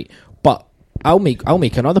second, right? But I'll make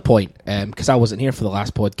another point because I wasn't here for the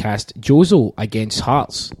last podcast. Jozo against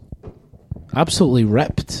Hearts, absolutely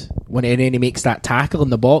ripped when he makes that tackle in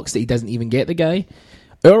the box that he doesn't even get the guy.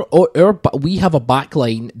 But we have a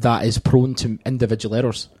backline that is prone to individual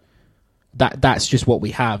errors. That's just what we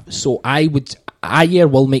have. So Ajer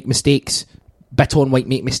will make mistakes. Bitton might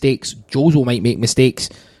make mistakes. Jozo might make mistakes.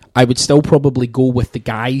 I would still probably go with the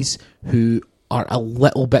guys who are a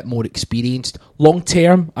little bit more experienced. Long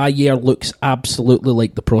term, Ajer looks absolutely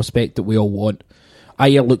like the prospect that we all want.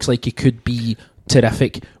 Ajer looks like he could be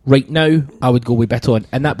terrific. Right now, I would go with Bitton,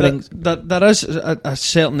 and that brings... There is a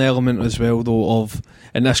certain element as well, though, of,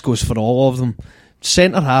 and this goes for all of them,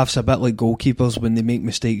 centre halves a bit like goalkeepers. When they make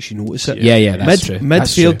mistakes, you notice it. Yeah, that's true.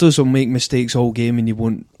 Midfielders will make mistakes all game, and you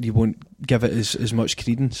won't give it as much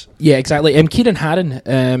credence. Yeah, exactly. Kieran Harron,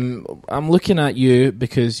 I'm looking at you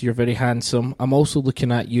because you're very handsome. I'm also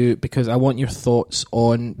looking at you because I want your thoughts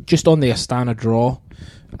on the Astana draw,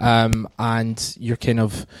 and your kind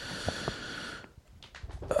of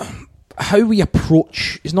how we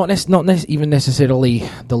approach. It's not even necessarily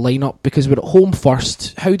the lineup, because we're at home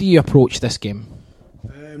first. How do you approach this game?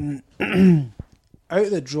 Out of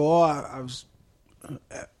the draw,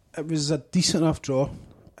 it was a decent enough draw.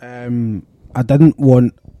 I didn't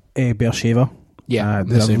want Beersheva. Yeah,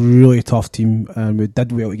 they're a really tough team, and we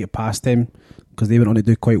did well to get past them because they went on to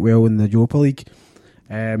do quite well in the Europa League.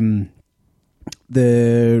 The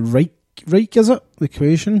Reich, is it? The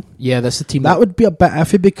Croatian? Yeah, that's the team that would be a bit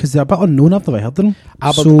iffy because they're a bit unknown. I've never heard of them.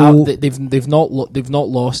 They've not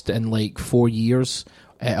lost in like 4 years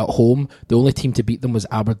at home. The only team to beat them was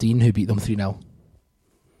Aberdeen, who beat them 3-0.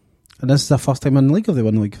 And this is their first time in the league, or they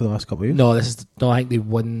won the league for the last couple of years? No, I think they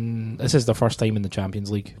won. This is their first time in the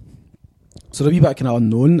Champions League. So they're a wee bit kind of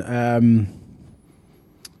unknown.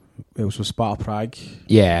 It was Sparta Prague.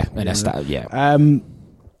 Yeah, and it's that. Yeah. I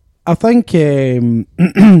think with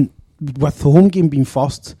the home game being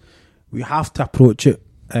first, we have to approach it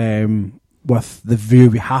with the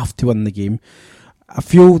view we have to win the game. I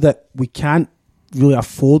feel that we can't really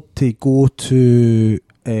afford to go to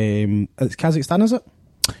it's Kazakhstan, is it?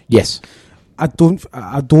 Yes. I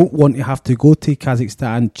don't want to have to go to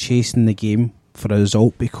Kazakhstan chasing the game for a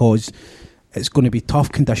result, because it's going to be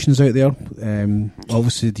tough conditions out there.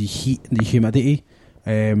 Obviously the heat and the humidity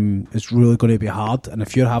is really going to be hard, and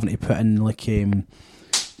if you're having to put in like 90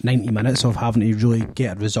 minutes of having to really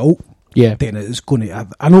get a result, then it's going to...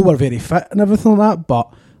 I know we're very fit and everything like that,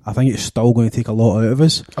 but I think it's still going to take a lot out of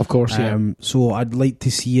us. Of course, So I'd like to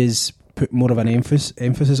see us put more of an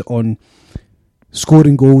emphasis on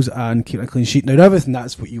scoring goals and keeping a clean sheet. Now, everything,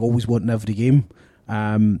 that's what you always want in every game.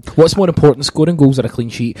 What's more important, scoring goals or a clean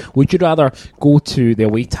sheet? Would you rather go to the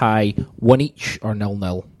away tie 1 each or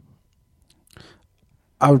 0-0?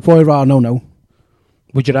 I would probably rather 0-0.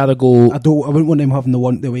 Would you rather go... I wouldn't want them having the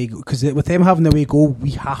away goal, because with them having the away goal, we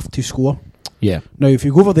have to score. Yeah. Now, if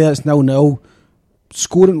you go over there, it's 0-0.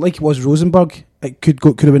 Scoring like it was Rosenborg, it could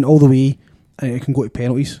have been all the way, and it can go to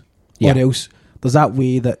penalties. Yeah. Or else there's that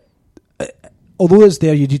way that, although it's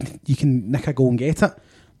there, you can nick a goal and get it.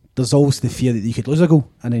 There's always the fear that you could lose a goal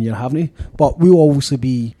and then you're having to. But we'll obviously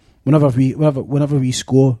be, whenever we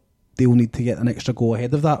score, they'll need to get an extra goal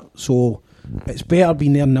ahead of that. So it's better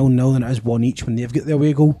being there 0-0 than it is 1 each when they've got their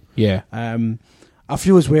away goal. Yeah. I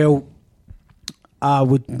feel as well, I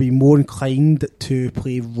would be more inclined to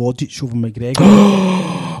play Rogic over McGregor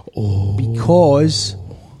because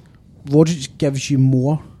Rogic gives you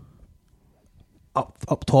more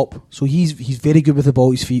up top. So he's very good with the ball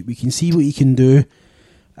at his feet. We can see what he can do.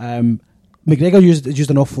 McGregor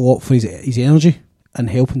used an awful lot for his energy and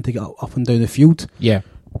helping to get up and down the field. Yeah.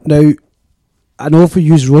 Now, I know if we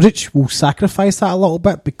use Rogic, we'll sacrifice that a little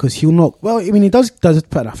bit because he'll not... Well, I mean, he does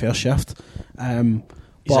put in a fair shift.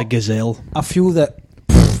 He's a gazelle. I feel that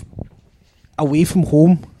away from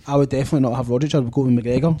home, I would definitely not have Roderick. I would go with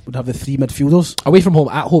McGregor. Would have the 3 midfielders. Away from home,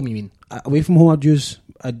 at home, you mean? Away from home, I'd use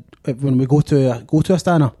when we go to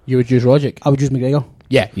Astana. You would use Roderick. I would use McGregor.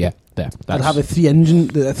 Yeah. There. I'd have the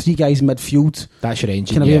 3 guys in midfield. That's your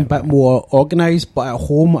engine. Kind of be a bit more organised, but at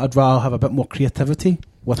home, I'd rather have a bit more creativity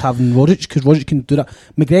with having Roderick, because Roderick can do that.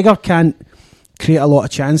 McGregor can't create a lot of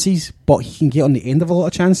chances, but he can get on the end of a lot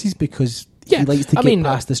of chances because he likes to get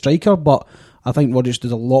past the striker. But I think Roderick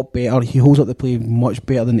does a lot better. He holds up the play much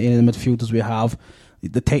better than any of the midfielders we have.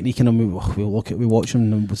 The technique in him, we watch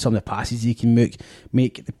him and with some of the passes he can make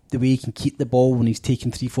the way he can keep the ball when he's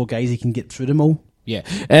taking 3-4 guys, he can get through them all. Yeah.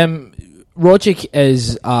 Roderick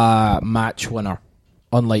is a match winner,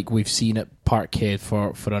 unlike we've seen at Parkhead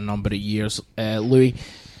for a number of years. Louis,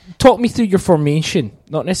 talk me through your formation.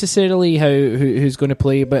 Not necessarily who's going to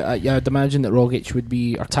play, but I'd imagine that Rogic would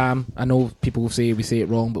be, or Tam. I know people say we say it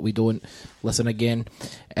wrong, but we don't. Listen again.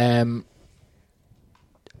 How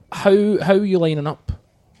are you lining up,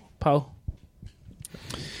 pal?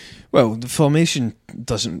 Well, the formation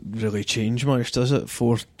doesn't really change much, does it?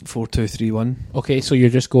 4-2-3-1. Okay, so you're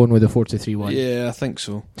just going with a 4-2-3-1. Yeah, I think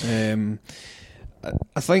so.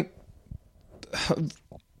 I think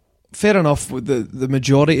fair enough. The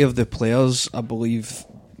majority of the players, I believe,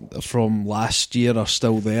 from last year are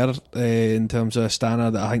still there in terms of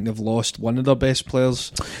Astana. That I think they've lost one of their best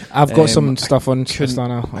players. I've got some stuff on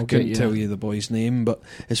Astana. I couldn't tell you the boy's name, but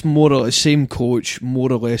it's more or less the same coach, more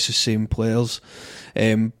or less the same players.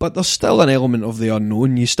 But there's still an element of the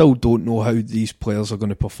unknown. You still don't know how these players are going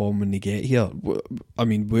to perform when they get here. I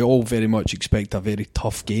mean, we all very much expect a very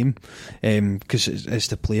tough game because it's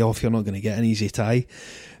the playoff. You're not going to get an easy tie.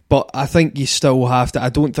 But I think you still have to. I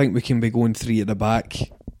don't think we can be going 3 at the back.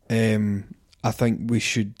 I think we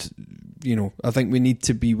should, I think we need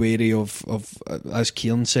to be wary of as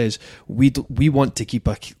Kieran says, we want to keep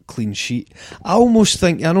a clean sheet. I almost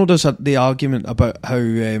think, I know there's the argument about how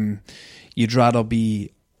you'd rather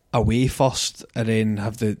be away first and then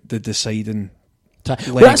have the deciding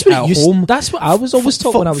leg at home. That's what I was always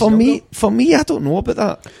taught when I was younger. For me, I don't know about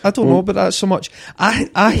that. I don't know about that so much.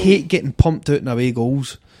 I hate getting pumped out in away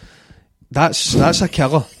goals. That's a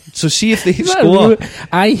killer. So see if they score.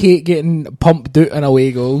 I hate getting pumped out in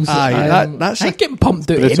away goals. That's getting pumped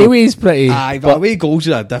out anyways, pretty. But away goals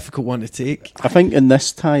are a difficult one to take. I think in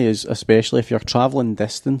this tie, is especially if you're travelling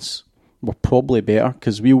distance, we're probably better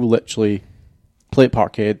because we will literally play at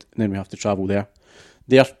Parkhead and then we have to travel there.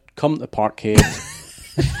 They're come to Parkhead.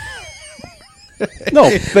 No,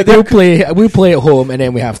 but we'll play at home and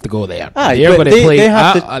then we have to go there. They're going to play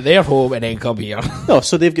at their home and then come here. No,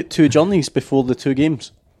 so they've got 2 journeys before the 2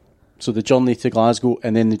 games. So the journey to Glasgow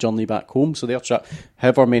and then the journey back home. So they're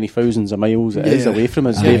however many thousands of miles it is away from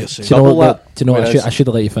us. Do you know what? I should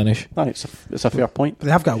have let you finish. It's a fair point. They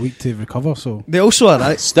have got a week to recover, so they also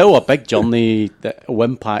arrived. Still a big journey,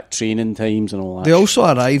 impact training times and all that. They also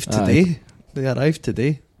arrived today. They arrived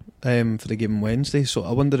today. For the game on Wednesday, so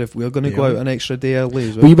I wonder if we're going to go out an extra day early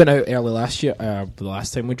as well. We went out early last year, the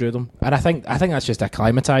last time we drew them, and I think that's just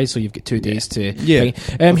acclimatised. So you've got 2 days to.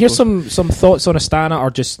 Here's some thoughts on Astana,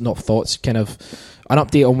 or just not thoughts, kind of an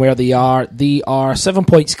update on where they are. They are 7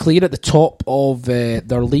 points clear at the top of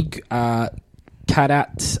their league.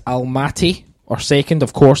 Karat Almaty. Or second,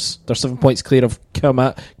 of course. They're 7 points clear of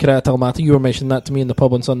Karat Almaty. You were mentioning that to me in the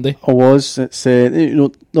pub on Sunday. I was. It's they're no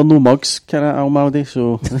mugs, Karat Almaty,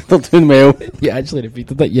 so they're doing well. You actually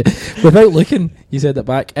repeated that. Without looking, you said it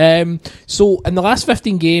back. So in the last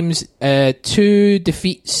 15 games, 2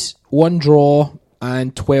 defeats, 1 draw,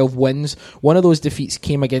 and 12 wins. One of those defeats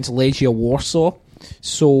came against Legia Warsaw.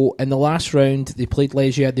 So in the last round, they played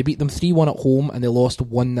Legia. They beat them 3-1 at home, and they lost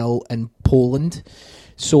 1-0 in Poland.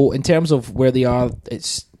 So in terms of where they are,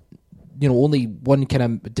 it's only one kind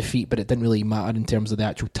of defeat, but it didn't really matter in terms of the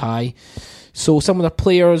actual tie. So some of the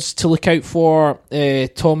players to look out for,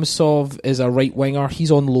 Tomasov is a right winger.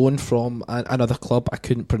 He's on loan from another club. I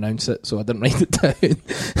couldn't pronounce it, so I didn't write it down.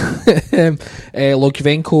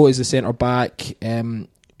 Logvenko is the centre back.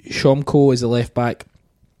 Shomko is the left back.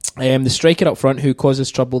 The striker up front who caused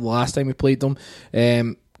us trouble the last time we played them,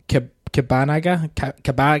 Kabanaga.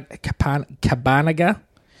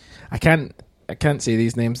 I can't say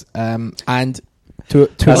these names. And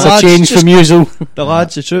that's a change from usual. The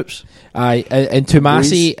lads, the troops. And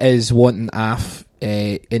Tumasi is wanting AF.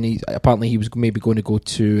 And apparently he was maybe going to go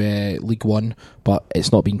to League One, but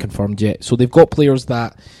it's not been confirmed yet. So they've got players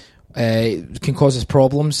that can cause us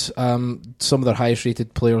problems. Some of their highest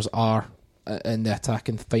rated players are in the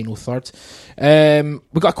attacking final third.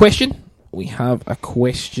 We've got a question. We have a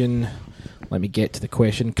question. Let me get to the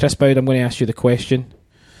question. Chris Bowd, I'm going to ask you the question.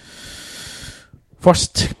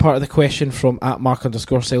 First part of the question from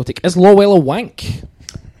 @Mark_Celtic. Is Lowell a wank?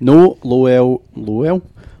 No, Lowell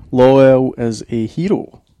is a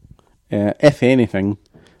hero. If anything,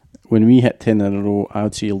 when we hit 10 in a row, I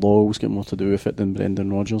would say Lowell's got more to do with it than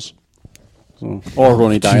Brendan Rodgers. So, or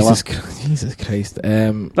Ronnie Dyler. Jesus Christ.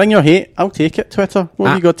 Bring your hate, I'll take it, Twitter. What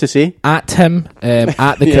have you got to say? At him,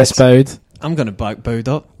 at the Yes. Chris Boud. I'm going to back Boud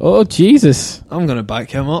up. Oh, Jesus. I'm going to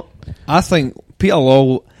back him up. I think Peter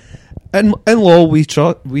Lawwell, in Law we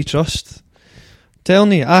trust.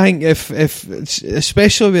 Telling you, I think if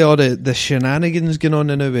especially with all the shenanigans going on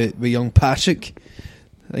now with young Patrick,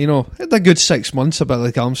 you know, had a good 6 months, a bit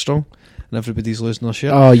like Armstrong, and everybody's losing their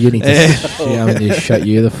shit. Oh, you need to shut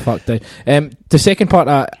you the fuck down. The second part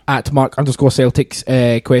at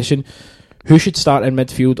Mark_Celtic's question: who should start in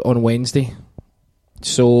midfield on Wednesday?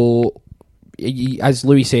 So, as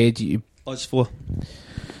Louis said, Us four.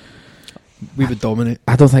 We would dominate.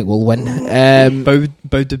 I don't think we'll win.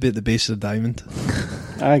 Boud to be at the base of the diamond.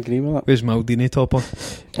 I agree with that. Where's Maldini topper?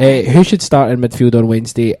 Who should start in midfield on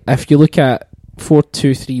Wednesday? If you look at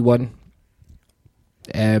 4-2-3-1,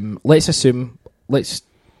 let's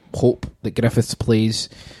hope that Griffiths plays.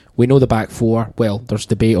 We know the back four. Well, there's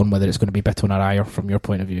debate on whether it's going to be Bitton or Ayer from your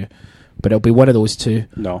point of view, but it'll be one of those two.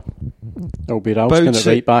 No. It'll be Ralston at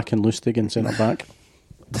right back and Lustig in centre back.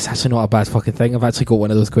 That's actually not a bad fucking thing. I've actually got one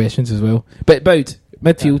of those questions as well. But Boud,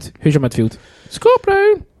 midfield. Yeah. Who's your midfield? Scott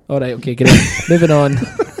Brown. Alright, okay, great. Moving on. Now,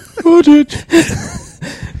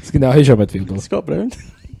 who's your midfield though? Scott Brown.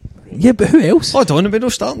 Yeah, but who else? Hold on, we're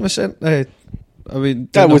not starting with I mean,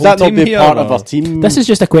 was that not be part of our team? This is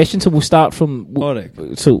just a question, so we'll start from... Alright.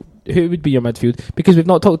 So, who would be your midfield? Because we've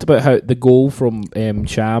not talked about how the goal from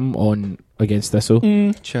Cham on against Thistle.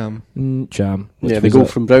 Cham. Cham. Yeah, the goal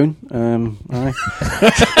from Brown. Aye.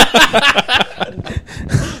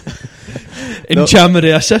 In Cham with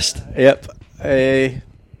the assist. Yep.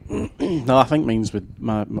 No, I think mine's with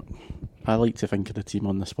my I like to think of the team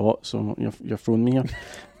on the spot, so you're throwing me here.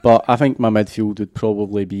 But I think my midfield would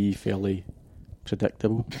probably be fairly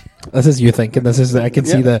predictable. This is you thinking. This is I can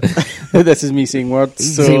see that. This is me saying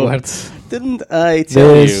words. So say words. Didn't I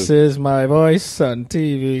tell you? This is my voice on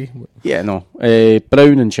TV. Yeah, no.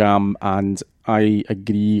 Brown and Cham, and I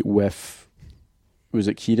agree with. Was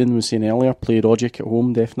it Kieran was saying earlier? Play Rogic at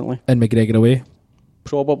home, definitely. And McGregor away.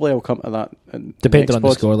 Probably. I'll come to that. Depending on the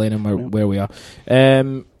scoreline and where we are.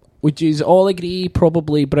 Would you all agree?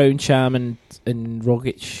 Probably Brown, Cham, and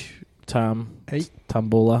Rogic, Tam,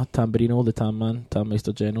 Tambola, Tamburino, the Tam Man, Tam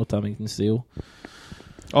Meister General, Tamington Steel.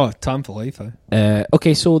 Oh, Tam for life, eh?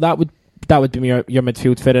 Okay, so that would be your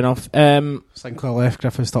midfield. Fair enough. Sinclair left,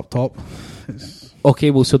 Griffiths up top.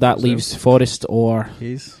 Okay, well, so that leaves Forrest or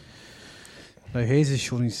Hayes. Now Hayes is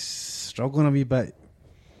showing he's struggling a wee bit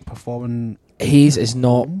performing. Hayes is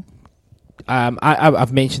not. I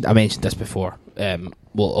mentioned this before.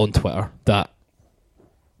 On Twitter that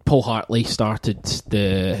Paul Hartley started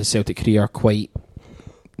his Celtic career quite.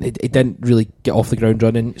 It didn't really get off the ground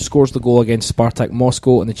running. Scores the goal against Spartak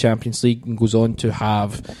Moscow in the Champions League and goes on to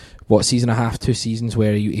have season and a half, 2 seasons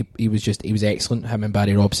where he was excellent. Him and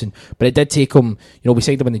Barry Robson, but it did take him. We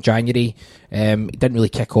signed him in the January. It didn't really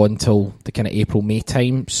kick on until the kind of April-May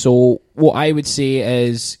time. So what I would say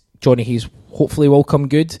is Johnny Hayes hopefully will come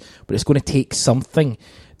good, but it's going to take something.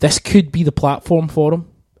 This could be the platform for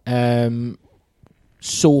him.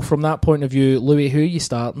 So from that point of view, Louis, who are you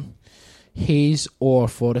starting? Hayes or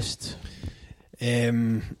Forrest?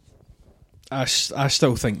 I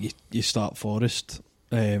still think you start Forrest.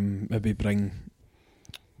 Maybe bring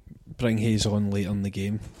Hayes on later in the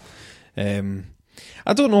game.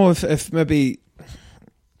 I don't know if maybe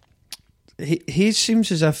Hayes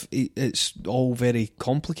seems as if it's all very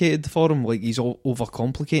complicated for him, like he's all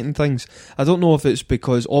overcomplicating things. I don't know if it's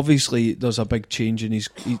because obviously there's a big change and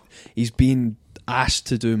he's been asked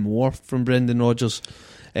to do more from Brendan Rodgers,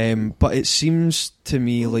 but it seems to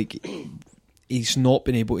me like he's not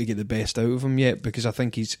been able to get the best out of him yet, because I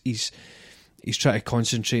think he's trying to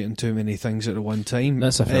concentrate on too many things at one time.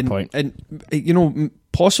 That's a fair point. And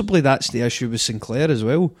possibly that's the issue with Sinclair as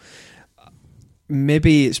well.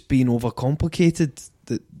 Maybe it's been overcomplicated,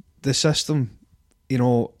 the system.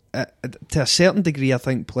 To a certain degree, I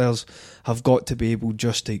think players have got to be able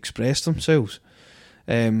just to express themselves.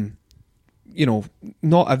 Not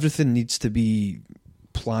everything needs to be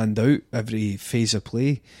planned out, every phase of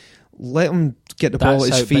play. Let him get the ball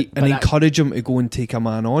at his feet and encourage him to go and take a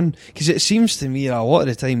man on. Because it seems to me a lot of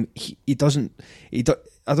the time he doesn't.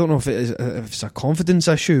 I don't know if it's a confidence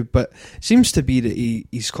issue, but it seems to be that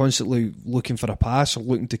he's constantly looking for a pass or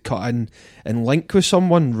looking to cut in and link with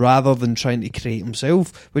someone rather than trying to create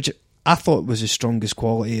himself, which I thought was his strongest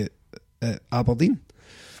quality at Aberdeen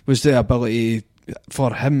was the ability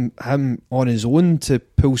for him on his own to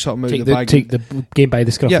pull something out of the bag. Take the game by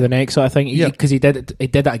the scruff of the neck sort of thing. Because he did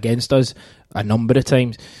it against us a number of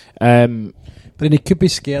times. But then he could be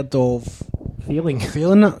scared of failing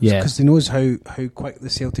it, because he knows how quick the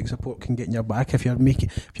Celtic support can get in your back if you're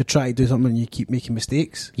trying to do something and you keep making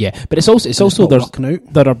mistakes. Yeah, but it's also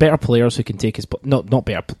there are better players who can take his, not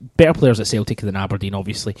better players at Celtic than Aberdeen,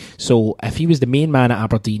 obviously. So if he was the main man at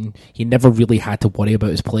Aberdeen, he never really had to worry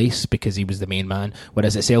about his place because he was the main man.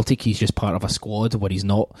 Whereas at Celtic, he's just part of a squad where he's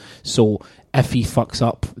not. So if he fucks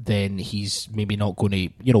up, then he's maybe not going to,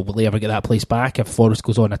 will he ever get that place back? If Forrest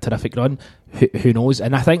goes on a terrific run, who knows?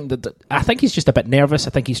 And I think he's just a bit nervous. I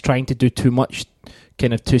think he's trying to do too much,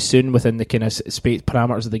 kind of too soon within the kind of space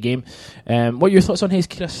parameters of the game. What are your thoughts on Hayes,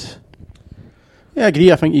 Chris? Yeah, I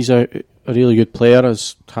agree. I think he's a really good player. I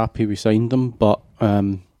was happy we signed him, but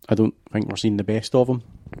I don't think we're seeing the best of him.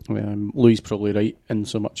 Louis probably right in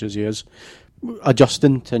so much as he is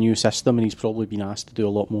adjusting to a new system, and he's probably been asked to do a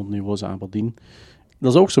lot more than he was at Aberdeen.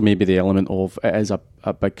 There's also maybe the element of it is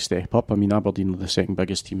a big step up. I mean, Aberdeen are the second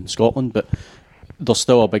biggest team in Scotland, but there's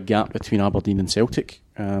still a big gap between Aberdeen and Celtic,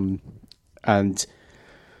 and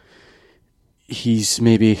he's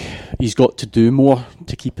got to do more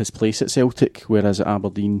to keep his place at Celtic, whereas at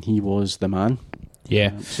Aberdeen he was the man.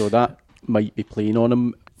 Yeah. So that might be playing on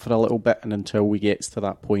him for a little bit, and until we get to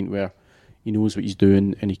that point where he knows what he's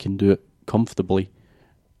doing and he can do it comfortably,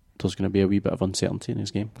 there's going to be a wee bit of uncertainty in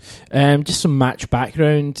his game. Just some match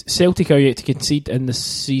background. Celtic are yet to concede in this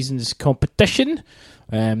season's competition.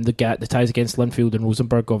 The ties against Linfield and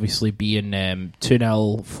Rosenborg obviously being 2-0,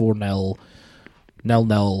 4-0,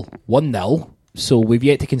 0-0, 1-0. So we've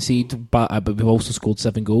yet to concede, but we've also scored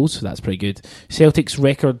 7 goals, so that's pretty good. Celtic's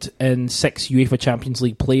record in 6 UEFA Champions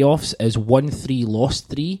League playoffs is 1-3, lost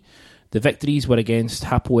 3. The victories were against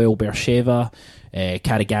Hapoel Beersheva,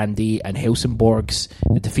 Karagandhi and Helsingborgs.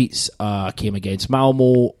 The defeats came against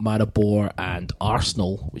Malmo, Maribor and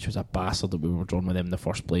Arsenal, which was a bastard that we were drawn with them in the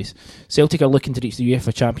first place. Celtic are looking to reach the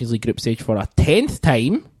UEFA Champions League group stage for a 10th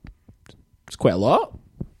time. It's quite a lot.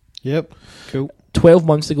 Yep, cool. 12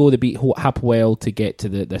 months ago, they beat Hapoel to get to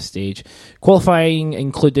this stage. Qualifying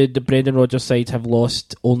included the Brendan Rodgers side have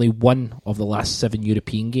lost only 1 of the last 7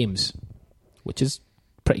 European games, which is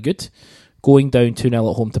pretty good. Going down 2-0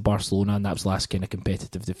 at home to Barcelona, and that was the last kind of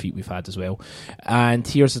competitive defeat we've had as well. And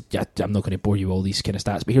I'm not going to bore you with all these kind of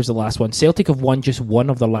stats, but here's the last one. Celtic have won just 1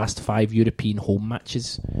 of their last 5 European home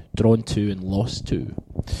matches, drawn 2 and lost 2.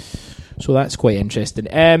 So that's quite interesting.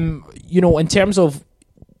 In terms of,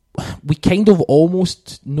 we kind of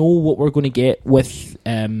almost know what we're going to get with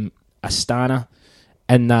Astana,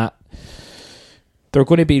 in that they're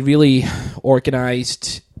going to be really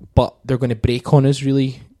organised, but they're going to break on us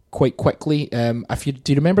really quite quickly. Do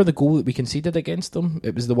you remember the goal that we conceded against them?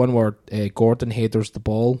 It was the one where Gordon headers the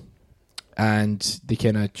ball and they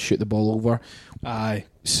kind of shoot the ball over. Aye.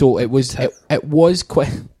 So it was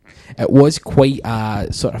quite a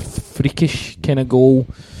sort of freakish kind of goal.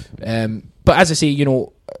 But as I say,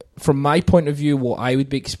 from my point of view, what I would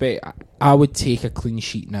be I would take a clean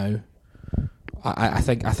sheet now. I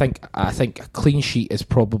think a clean sheet is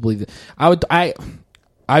probably I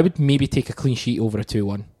would maybe take a clean sheet over a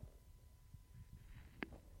 2-1.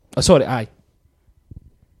 I think I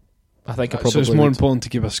probably. So it's more important to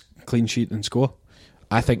give us a clean sheet than score?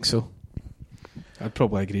 I think so. I'd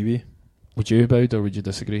probably agree with you. Would you, Boud, or would you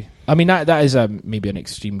disagree? I mean, that is maybe an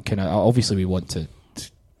extreme kind of. Obviously, we want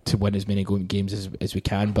to win as many games as we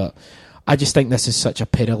can, but I just think this is such a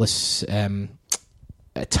perilous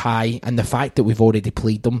tie, and the fact that we've already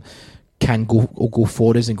played them can go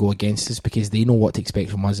for us and go against us because they know what to expect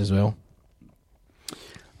from us as well.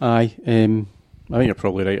 Aye, I think you're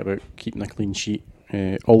probably right about keeping a clean sheet.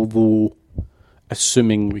 Although,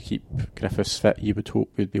 assuming we keep Griffiths fit, you would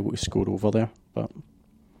hope we'd be able to score over there. But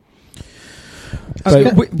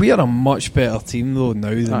we are a much better team though now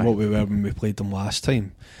than what we were when we played them last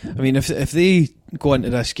time. I mean, if they go into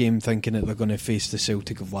this game thinking that they're going to face the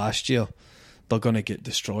Celtic of last year, they're going to get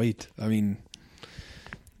destroyed. I mean,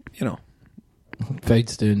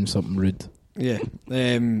 Boud's doing something rude. Yeah.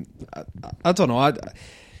 I don't know.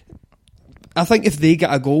 I think if they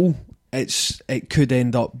get a goal, it could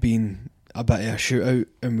end up being a bit of a shootout,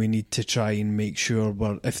 and we need to try and make sure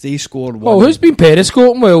if they score one. Oh, who's been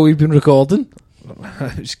periscoping while we've been recording?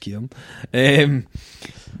 I was Kieran.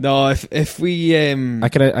 No, if we, I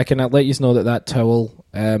can let you know that towel.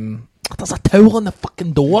 There's a towel on the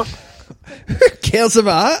fucking door. Who cares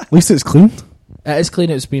about that? At least it's clean. It is clean.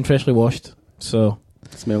 It's been freshly washed, so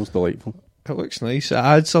it smells delightful. It looks nice. It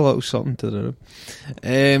adds a little something to the room.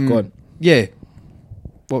 Go on. Yeah.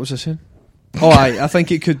 What was I saying? I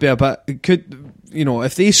think it could be a bit. It could,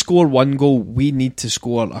 if they score one goal, we need to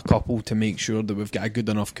score a couple to make sure that we've got a good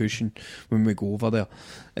enough cushion when we go over there.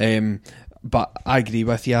 But I agree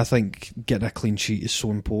with you. I think getting a clean sheet is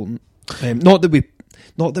so important. Not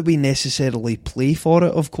that we necessarily play for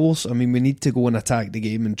it, of course. I mean, we need to go and attack the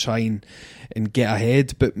game and try and get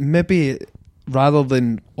ahead. But maybe rather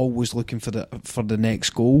than always looking for the next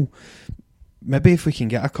goal, maybe if we can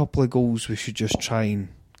get a couple of goals, we should just try and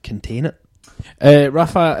contain it.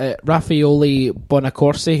 Raffaele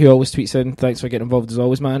Bonacorsi, who always tweets in, thanks for getting involved as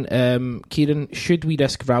always, man. Kieran, should we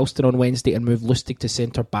risk Ralston on Wednesday and move Lustig to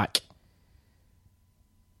centre back?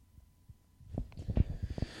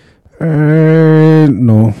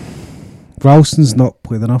 No. Ralston's not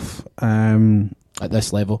played enough at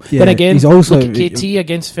this level. Yeah, then again, he's also, look at KT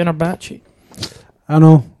against Fenerbahce. I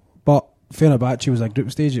know, but Fenerbahce was a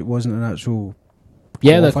group stage. It wasn't an actual.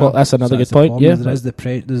 Yeah, that's another good point. Yeah, there's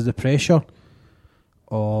the pressure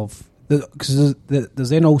of because there's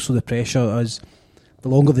then also the pressure as the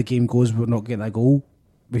longer the game goes, we're not getting a goal.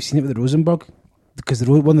 We've seen it with the Rosenborg because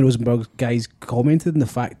one of the Rosenborg guys commented on the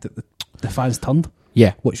fact that the fans turned.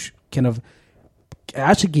 Yeah, which kind of it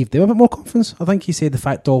actually gave them a bit more confidence. I think he said the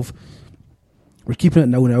fact of we're keeping it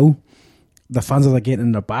 0-0, the fans are getting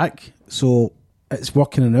in their back, so it's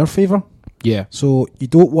working in our favour. Yeah. So you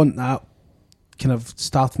don't want that kind of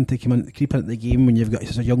starting to creep into the game when you've got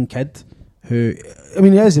such a young kid who, I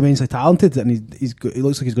mean, he is immensely talented and he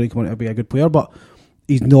looks like he's going to come on to be a good player, but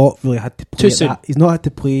he's not really had to play that. He's not had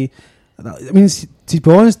to play that. I mean, to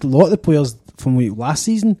be honest, a lot of the players from last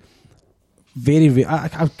season,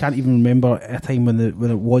 I can't even remember a time when it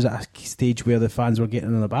was at a stage where the fans were getting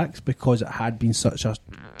on their backs because it had been such a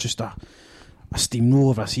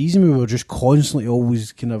steamroll of a season. We were just constantly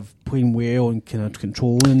always kind of playing well and kind of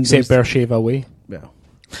controlling. Except Beersheva away. Yeah.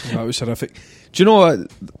 That was horrific. Do you know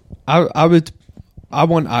what? I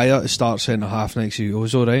want Ajer to start centre half next year. It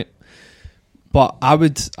was alright. But I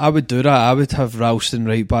would do that. I would have Ralston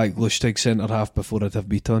right back, Lustig centre half before I'd have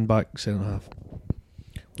Beaton back centre half.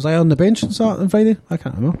 Was I on the bench on Friday? I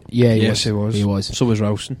can't remember. Yeah, he was. So was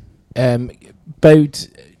Ralston. About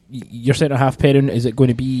your centre half pairing, is it going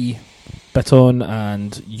to be Beton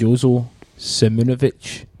and Jozo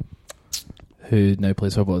Simunovic, who now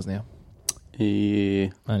plays for Bosnia?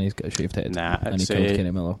 And he's got a shaved head. Nah, and he killed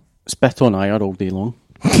Kenny Miller. Spit on Ajer all day long.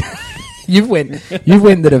 You've went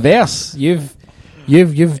the reverse. You've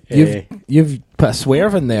put a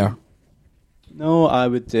swerve in there. No, I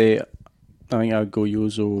would. I think I would go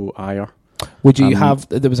Jozo Ajer. Would you have?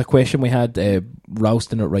 There was a question we had.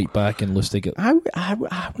 Ralston at right back and Lustig at.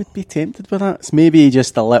 I would be tempted with that. It's maybe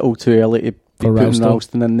just a little too early to be putting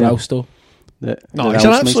Ralston in there. Ralston. He's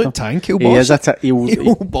an absolute tank. He'll boss it.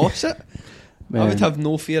 He'll boss it. I would have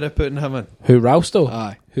no fear of putting him in. Who, Ralston?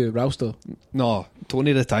 Aye. Who, Ralston? No,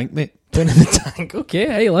 Tony the Tank, mate. Tony the Tank. Okay,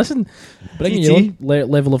 hey, listen, bringing your own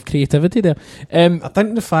level of creativity there. I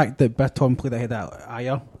think the fact that Beton played ahead of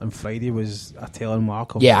Ajer on Friday was a telling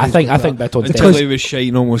mark of. Yeah, I think Beton's until he was shite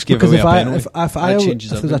and almost gave away a penalty.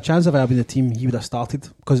 If there's a chance of Ajer being the team, he would have started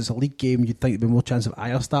because it's a league game. You'd think there'd be more chance of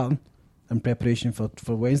Ajer starting in preparation for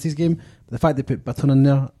Wednesday's game. But the fact they put Beton in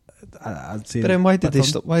there, I'd say. But then why did they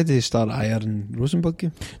start Ajer in Rosenborg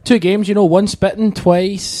game? 2 games, one spitting,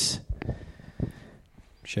 twice.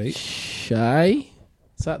 Shy?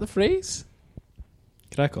 Is that the phrase?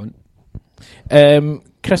 Crack on.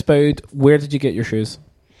 Chris Bowd, where did you get your shoes?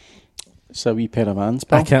 It's a wee pair of Vans,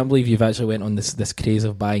 pal. I can't believe you've actually went on this craze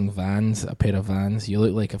of buying Vans, a pair of Vans. You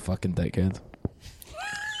look like a fucking dickhead.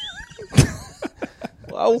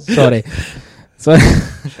 Wow. Sorry.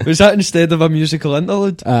 Was that instead of a musical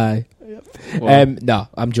interlude? Aye. No,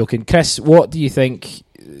 I'm joking. Chris, what do you think?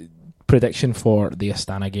 Prediction for the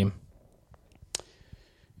Astana game?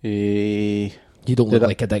 You don't look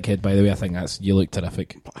like a dickhead, by the way. I think you look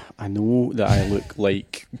terrific. I know that I look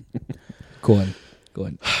like. Go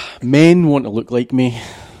on. Men want to look like me.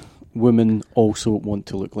 Women also want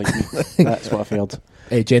to look like me. That's what I've heard.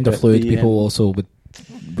 Gender fluid people also would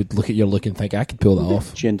look at your look and think I could pull that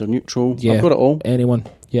off. Gender neutral. Yeah, I've got it all. Anyone.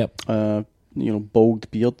 Yep. Bald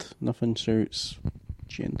beard. Nothing suits.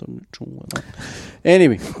 Gender neutral like that.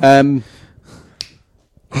 Anyway, did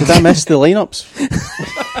I miss the lineups?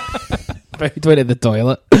 Right, went to the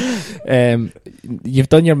toilet. You've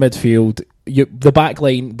done your midfield. The back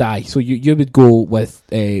line, so you would go with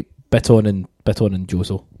Beton and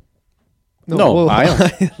Jozo. No,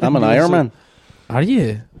 Ajer. I'm an Ajer man. Are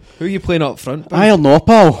you? Who are you playing up front? Ajer no,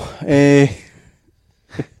 pal.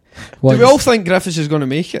 Do we all think Griffiths is going to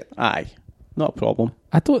make it? Aye, not a problem.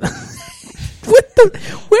 I don't.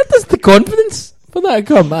 Where does the confidence For that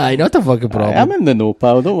come, aye, not a fucking problem. I'm in the know,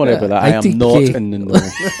 pal. Don't worry about that. I am not in the know.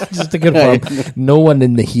 Just to confirm, no one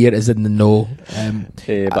in the here is in the know.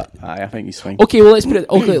 But I think he's fine. Okay, well let's put it.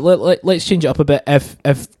 Okay, let's change it up a bit. If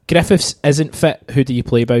Griffiths isn't fit, who do you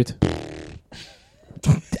play about?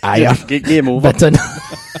 Game over.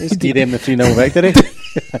 Just give them the 3-0 victory.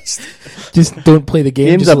 Just don't play the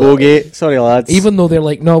game. Game's a bogey. Sorry, lads. Even though they're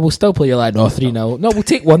like, no, we'll still play you, lad. No, 3-0. No, we'll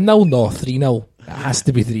take 1-0. No, 3-0. It has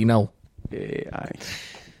to be 3-0.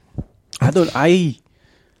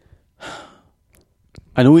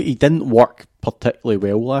 I know he didn't work particularly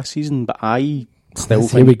well last season, but I still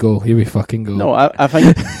think... Here we go. Here we fucking go. No, I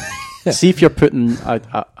think... see, if you're putting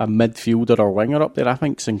a midfielder or winger up there, I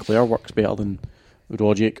think Sinclair works better than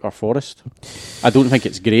Rogic or Forrest. I don't think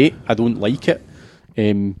it's great. I don't like it.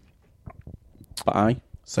 But I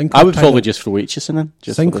would probably just throw Aitchison in.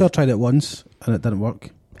 Sinclair tried it once and it didn't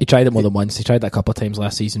work. He tried it more than once. He tried that a couple of times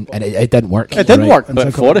last season and it didn't work. It didn't work,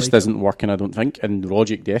 but Forrest isn't working, I don't think, and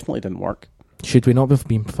Rogic definitely didn't work. Should we not have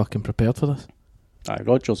been fucking prepared for this? Aye,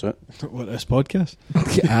 Rodgers it. What, this podcast?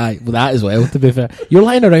 Aye, well, that as well, to be fair. You're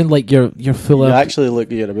lying around like you're full of... You actually look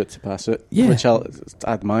like you're about to pass it, which I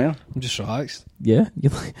admire. I'm just relaxed. Yeah,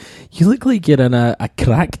 you look like you're in a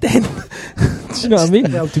crack den. Do you know what I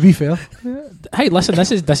mean? Well, to be fair. Hey, listen,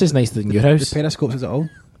 this is nicer than your house. The Periscope says it all.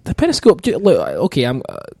 The Periscope, look, okay,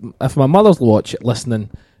 if my mother's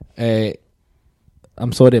listening,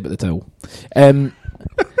 I'm sorry about the towel.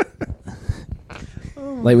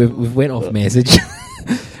 Like we've went off message.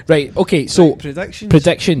 Right, okay, so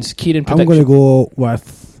predictions. Kieran, I'm going to go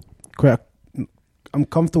with I'm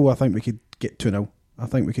comfortable. I think we could get 2-0. I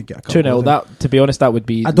think we could get a couple 2-0. That, to be honest, that would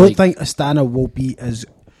be... I don't think Astana will be as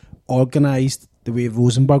organised the way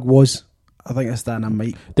Rosenborg was. I think Astana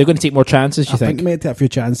might... They're going to take more chances, you think? I think they might take a few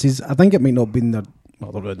chances. I think it might not have been their...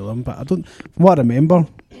 Well, I don't really know them, but I don't... From what I remember,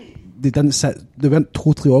 they weren't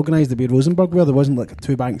totally organised the way Rosenborg were. There wasn't like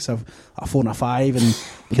two banks of a 4 and a 5 and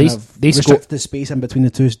they restricted the space in between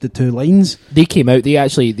the two lines. They came out, they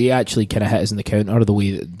actually kind of hit us in the counter the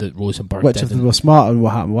way that Rosenborg did. Which if they were smart on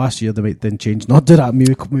what happened last year, they might then change. Not do that,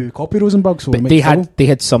 maybe copy Rosenborg. So but they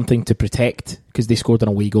had something to protect because they scored an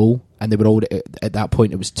away goal and they were all, at that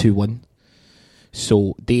point it was 2-1.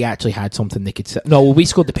 So they actually had something they could say. No, we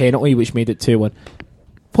scored the penalty which made it 2-1.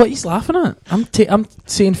 What he's laughing at? I'm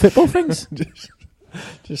saying football things.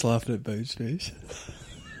 just laughing at Boud's face.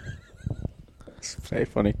 It's very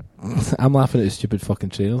funny. I'm laughing at the stupid fucking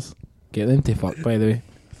trainers. Get them to fuck, by the way.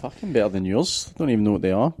 Fucking better than yours. Don't even know what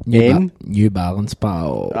they are. New Balance,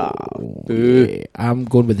 pal. Yeah. I'm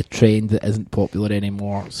going with the trend that isn't popular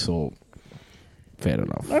anymore, so fair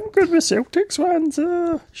enough. I'm good with Celtics fans.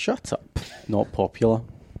 Shut up. Not popular.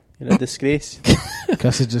 You're a disgrace.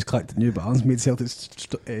 Chris has just clicked the New Balance, made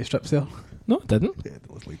Celtics strips there. No, I didn't. Yeah,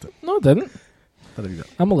 it liked it. No, I didn't.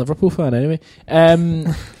 I'm a Liverpool fan anyway.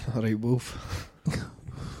 Alright, Wolf.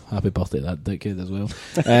 Happy birthday to that dickhead as well.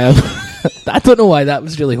 I don't know why that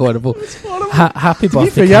was really horrible. Happy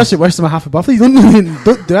birthday. You actually wish them a happy birthday. You don't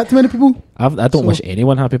do that to many people. I don't wish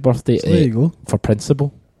anyone happy birthday. So there you go. For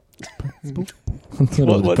principle. What's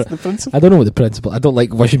the principle? I don't know what the principle. I don't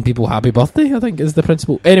like wishing people happy birthday, I think is the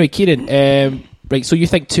principle. Anyway, Kieran, right, so you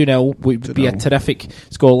think 2-0 would be a terrific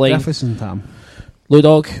scoreline? Jefferson Tam. Low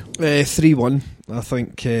Dog? 3-1. I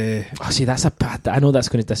think... see, that's a bad... I know this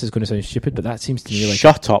is going to sound stupid, but that seems to me like...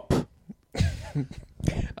 Shut up.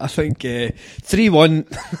 I think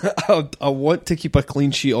 3-1. I want to keep a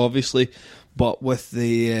clean sheet, obviously, but with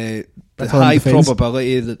the high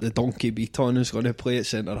probability that the Donkey Beaton is going to play at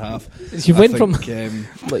centre half. You went from...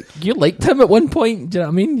 like, you liked him at one point, do you know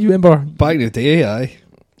what I mean? You remember... Back in the day, aye.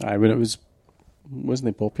 Aye, when it was... Wasn't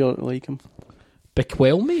it popular to like him?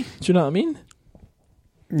 Bequel me? Do you know what I mean?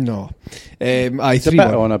 No. It's a bit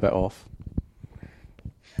on, a bit off.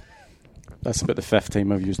 That's about the 5th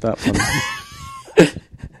time I've used that one.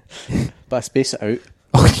 But I space it out.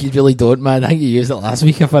 Oh, you really don't, man. I think you used it last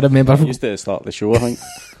week, if I remember. I used it at the start of the show, I think.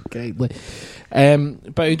 Okay. But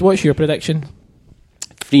what's your prediction?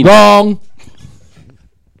 3-0. Wrong!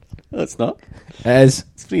 No, it's not. It is.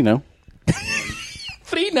 It's 3-0.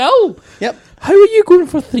 3-0? Yep. How are you going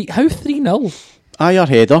for 3? How 3-0? Your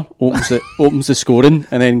header opens the scoring,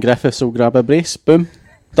 and then Griffiths will grab a brace. Boom.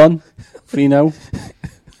 Done. 3-0.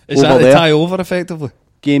 Is that the tie over, effectively?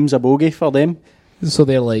 Game's a bogey for them. So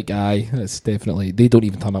they're like, aye, it's definitely... They don't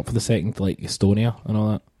even turn up for the second, like Estonia and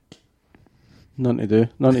all that. Nothing to do.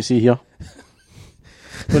 Nothing to see here.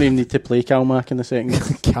 Don't even need to play Kalmak in the second.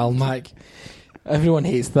 Kalmak. Everyone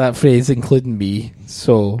hates that phrase, including me.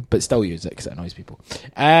 So, but still use it because it annoys people.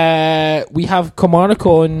 We have Kilmarnock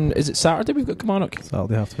on. Is it Saturday? We've got Kilmarnock.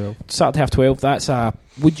 Saturday 12:30. Saturday 12:30. That's a.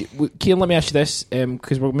 Kieran, let me ask you this,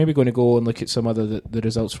 because we're maybe going to go and look at some other the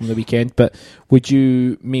results from the weekend. But would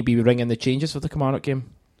you maybe ring in the changes for the Kilmarnock game?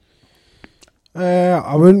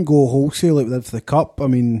 I wouldn't go wholesale like we did for the cup. I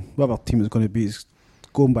mean, whatever team is going to be is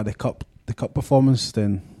going by the cup performance.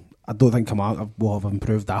 Then I don't think Kilmarnock will have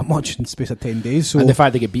improved that much in the space of 10 days. So and the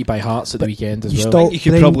fact they get beat by Hearts at the weekend as well. You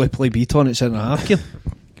could probably play Beaton at centre half.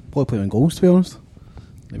 Probably play on goals, to be honest.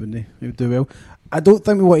 They would do well. I don't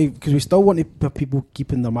think we want to, because we still want to have people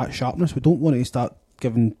keeping their match sharpness. We don't want to start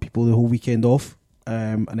giving people the whole weekend off,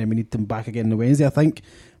 and then we need them back again on the Wednesday. I think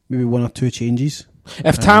maybe 1 or 2 changes.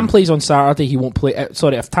 If Tam plays on Saturday, he won't play.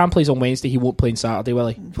 If Tam plays on Wednesday, he won't play on Saturday, will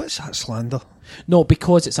he? What's that slander? No,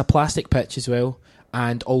 because it's a plastic pitch as well,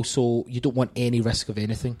 and also you don't want any risk of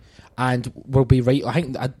anything. And we'll be right. I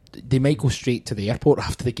think they might go straight to the airport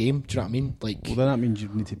after the game. Do you know what I mean? Like, well, then that means you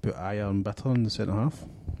need to put Ayer and Bitter in the centre half.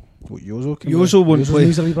 What, Yozo won't play.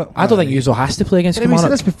 I don't think Yozo has to play against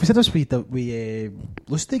Kilmarnock. We said this with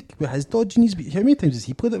Lustig with his dodgy knees. How many times has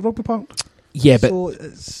he played at Rugby Park? Yeah, but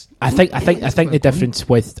so I think the difference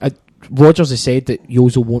with Rodgers has said that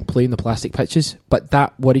Yozo won't play in the plastic pitches, but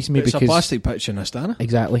that worries me because it's a plastic pitch in Astana.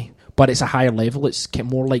 Exactly, but it's a higher level. It's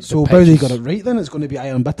more like so. How they got it right then? It's going to be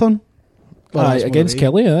Ayer and Bitter against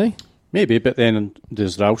Kelly, aye. Maybe, but then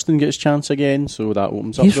does Ralston get his chance again? So that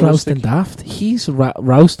opens up. He's Ralston daft. He's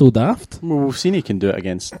Ralsto daft. Well, we've seen he can do it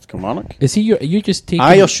against Kilmarnock. Is he? Are you just taking?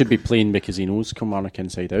 Ayer should be playing because he knows Kilmarnock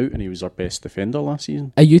inside out, and he was our best defender last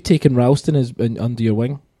season. Are you taking Ralston as under your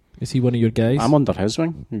wing? Is he one of your guys? I'm under his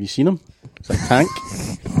wing. Have you seen him? It's a tank.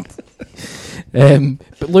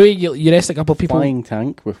 But Louis, you rest a couple of people. Flying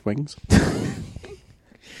tank with wings.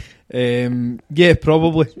 Yeah,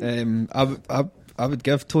 probably. I would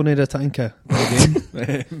give Tony the tank a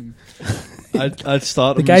game. I'd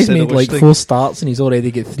start the him. Guy's made like 4 starts and he's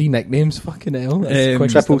already got 3 nicknames. Fucking hell.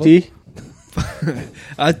 Triple T.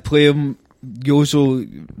 I'd play him.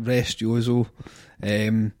 Yozo, rest Yozo.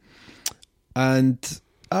 And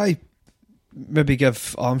I maybe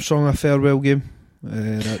give Armstrong a farewell game.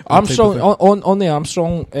 Armstrong, on the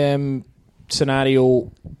Armstrong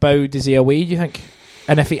scenario, Bow, does he away, do you think?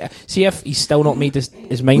 And if he's still not made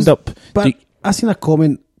his mind up. But I seen a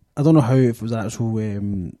comment, I don't know how, if it was an actual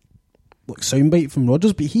soundbite from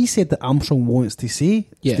Rodgers, but he said that Armstrong wants to stay.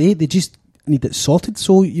 They just need it sorted.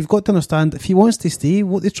 So you've got to understand, if he wants to stay,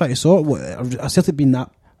 what they try to sort, are Celtic being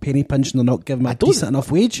that penny pinching or not giving him a decent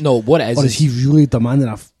enough wage? No, what it is, or is he really demanding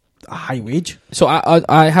a high wage? So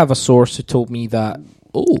I have a source who told me that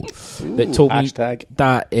that told me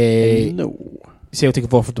that no. Celtic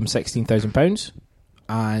have offered him £16,000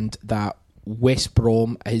 and that West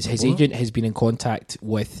Brom, his agent has been in contact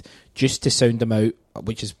with just to sound him out,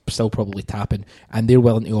 which is still probably tapping, and they're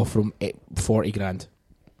willing to offer him 40 grand.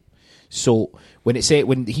 So when he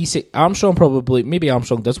said Armstrong, maybe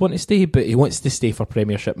Armstrong does want to stay, but he wants to stay for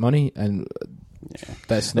Premiership money, and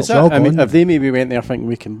that's not. I mean, if they maybe went there thinking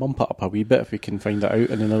we can bump it up a wee bit if we can find it out,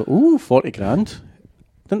 and then 40 grand,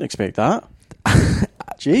 didn't expect that.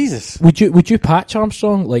 Jesus, would you patch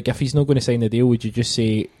Armstrong? Like, if he's not going to sign the deal, would you just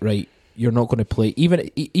say, right, you're not going to play,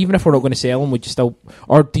 even if we're not going to sell him? Would you still,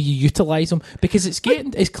 or do you utilise him because it's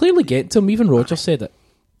clearly getting to him? Even Rodgers said it.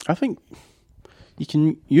 I think you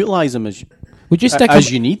can utilise him as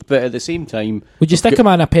you need, but at the same time, would you stick him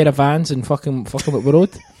on a pair of Vans and fuck him up the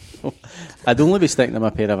road? I'd only be sticking him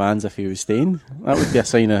a pair of Vans if he was staying. That would be a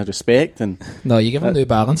sign of respect. And no, you give him New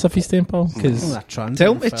Balance if he's staying, Paul. Tell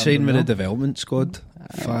him to train with the development squad.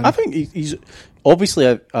 I think he's obviously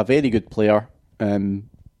a very good player.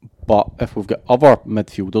 But if we've got other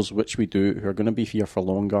midfielders, which we do, who are going to be here for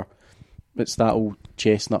longer, it's that old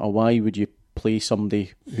chestnut. Why would you play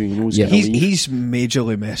somebody who knows? Yeah, he's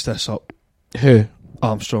majorly messed this up. Who?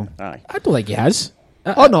 Armstrong. Aye. I don't think he has.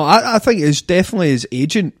 I think it's definitely his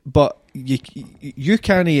agent, but you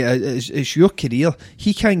can't. It's your career.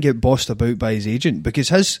 He can't get bossed about by his agent because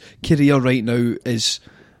his career right now is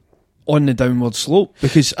on the downward slope,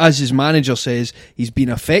 because as his manager says, he's been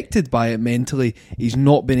affected by it mentally. He's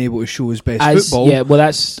not been able to show his best football. Yeah, well,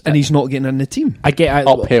 and he's not getting in the team.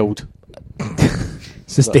 Upheld.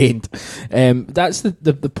 Sustained. That's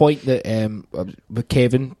the point that with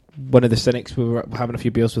Kevin, one of the cynics, we were having a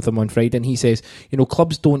few beers with him on Friday, and he says,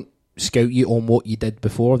 clubs don't scout you on what you did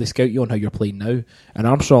before, they scout you on how you're playing now. And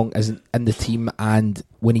Armstrong isn't in the team, and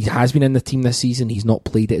when he has been in the team this season, he's not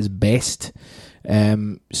played at his best.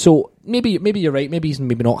 So maybe you're right. Maybe he's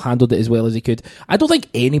not handled it as well as he could. I don't think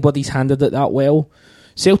anybody's handled it that well.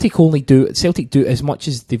 Celtic do as much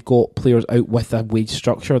as they've got players out with a wage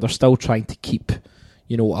structure. They're still trying to keep,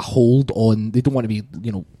 a hold on. They don't want to be,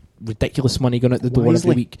 ridiculous money going out the door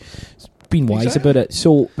every week. Being wise about it.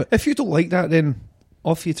 So, but if you don't like that, then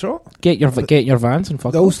off you trot. Get your vans and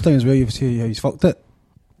fuck. The also thing as well, you see how he's fucked it.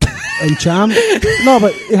 Ntcham, no,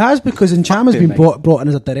 but it has, because Ntcham has been brought in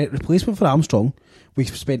as a direct replacement for Armstrong.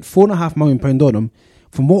 We've spent £4.5 million on him.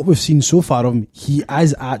 From what we've seen so far of him, he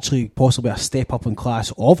is actually possibly a step up in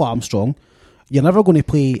class of Armstrong. You're never going to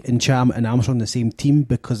play Ntcham and Armstrong in the same team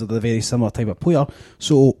because of the very similar type of player.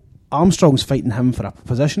 So Armstrong's fighting him for a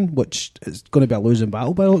position, which is going to be a losing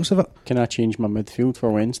battle by the looks of it. Can I change my midfield for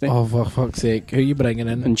Wednesday? Oh, for fuck's sake. Who are you bringing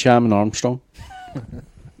in? Ntcham and Armstrong.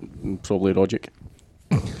 Probably Rogic.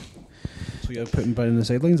 So you're putting Brown on the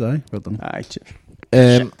sidelines, aye? Well done. Aye,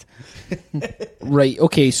 right,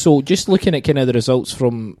 okay, so just looking at kind of the results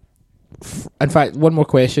from... In fact, one more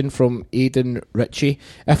question from Aidan Ritchie.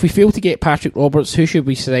 If we fail to get Patrick Roberts, who should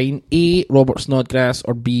we sign? A, Robert Snodgrass,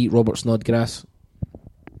 or B, Robert Snodgrass?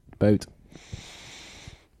 About.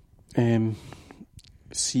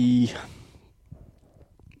 C,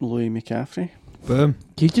 Louis McCaffrey. Boom.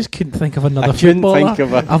 You just couldn't think of another footballer?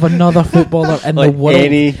 Of another footballer in like the world.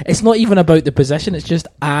 It's not even about the position, it's just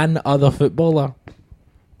an other footballer.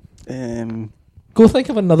 Go think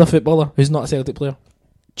of another footballer who's not a Celtic player.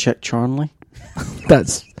 Chick Charnley.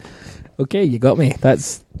 That's okay. You got me.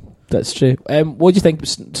 That's true. What do you think,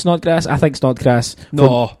 Snodgrass? I think Snodgrass.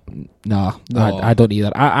 No. I don't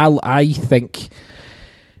either. I think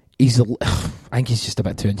he's. I think he's just a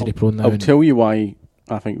bit too injury prone now. I'll tell you why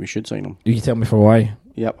I think we should sign him. You tell me for why.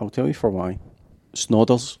 Yep, I'll tell you for why.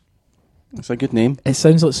 Snodders. It's a good name. It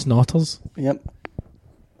sounds like Snotters. Yep.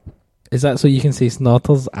 Is that so you can say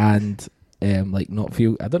Snotters and not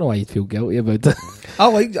feel? I don't know why you'd feel guilty about it. I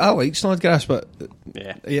like Snodgrass, but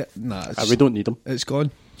yeah, nah. We don't need him. It's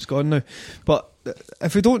gone now. But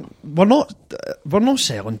if we don't, we're not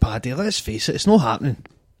selling Paddy. Let's face it, it's not happening.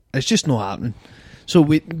 It's just not happening. So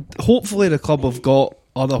hopefully the club have got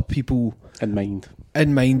other people in mind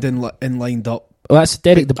and lined up. Well, that's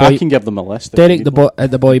Derek the boy. I can give them a list. Derek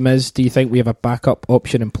the boy Miz. Do you think we have a backup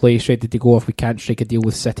option in place, ready to go if we can't strike a deal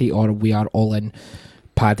with City, or we are all in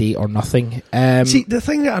Paddy or nothing? See, the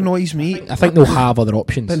thing that annoys me, I think they'll have other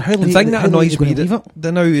options. The thing that annoys me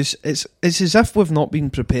now is it's as if we've not been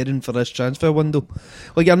preparing for this transfer window.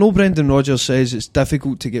 Like, I know Brendan Rodgers says it's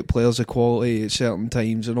difficult to get players of quality at certain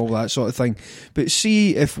times and all that sort of thing, but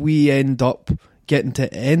see if we end up getting to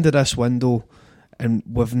the end of this window and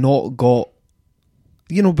we've not got,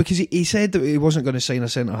 because he said that he wasn't going to sign a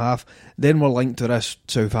centre-half, then we're linked to this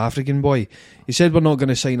South African boy. He said we're not going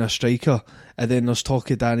to sign a striker, and then there's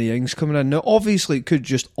talk of Danny Ings coming in. Now, obviously, it could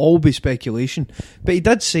just all be speculation, but he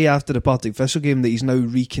did say after the Partick Thistle game that he's now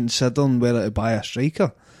reconsidering whether to buy a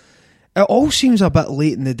striker. It all seems a bit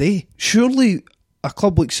late in the day. Surely a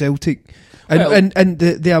club like Celtic... And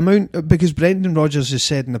the amount, because Brendan Rodgers has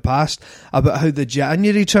said in the past about how the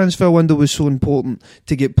January transfer window was so important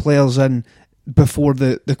to get players in before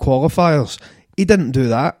the qualifiers. He didn't do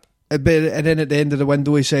that. And then at the end of the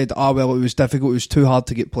window he said, it was difficult, it was too hard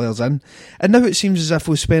to get players in. And now it seems as if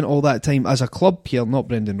we've spent all that time as a club here, not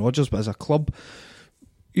Brendan Rodgers, but as a club,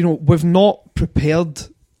 we've not prepared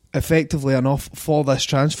effectively enough for this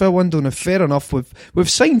transfer window. And fair enough, we've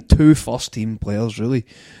signed 2 first team players really,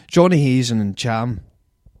 Johnny Hayes and Ntcham,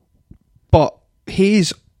 but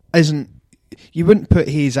Hayes isn't. You wouldn't put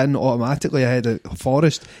Hayes in automatically ahead of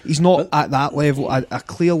Forrest. He's not at that level, a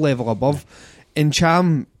clear level above.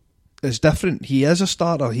 Ntcham is different. He is a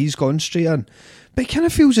starter. He's gone straight in, but it kind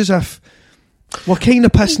of feels as if we're kind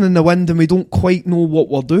of pissing in the wind and we don't quite know what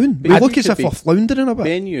we're doing. We look as if we're floundering a bit.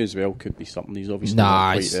 Venue as well could be something. He's obviously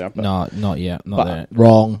not quite there. Not yet. Not there.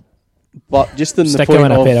 Wrong. But just in stick the point him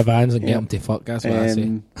in of a pair of Vans and get him to fuck. That's what I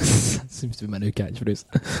say. Seems to be my new catchphrase.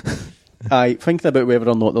 Thinking about whether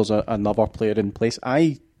or not there's another player in place,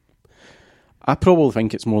 I probably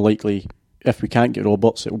think it's more likely if we can't get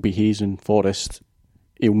Roberts, it will be Hayes and Forrest.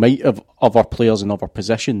 He might have other players in other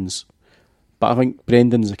positions, but I think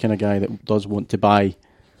Brendan's the kind of guy that does want to buy.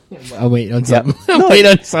 I'm waiting on something.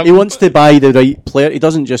 He wants to buy the right player. He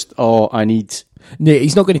doesn't just, I need... No,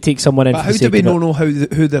 he's not going to take someone in. But how do we know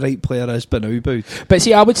who the right player is by now, Bud? But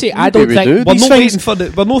see, I would say I don't think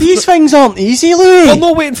these things aren't easy, Louis. We're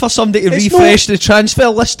not waiting for somebody to refresh the transfer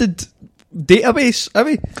listed database, are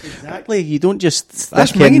we? Exactly. You don't just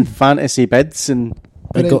stick in fantasy bids and.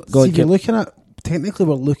 But see, if you're looking at, technically,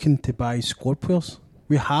 we're looking to buy squad players.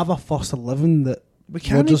 We have a first 11 that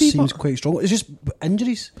Rodgers seems quite strong. It's just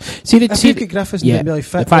injuries. If you've got Griffiths and Dembele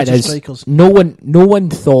fit, the fact is, strikers. no one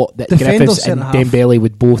thought that Defenders Griffiths and Dembele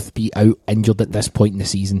would both be out injured at this point in the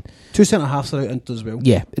season. 2 centre halves are out as well.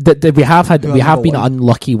 Yeah, we have been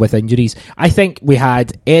unlucky with injuries. I think we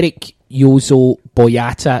had Eric, Yozo,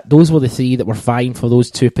 Boyata. Those were the three that were fine for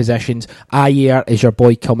those two positions. Ayer is your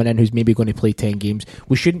boy coming in who's maybe going to play 10 games.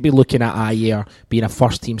 We shouldn't be looking at Ayer being a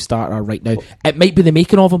first team starter right now. It might be the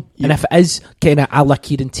making of him. Yeah. And if it is kind of a la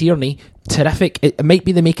Kieran Tierney, terrific. It might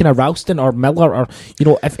be the making of Ralston or Miller, or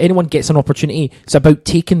if anyone gets an opportunity, it's about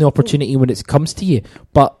taking the opportunity when it comes to you.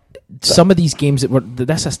 But some of these games this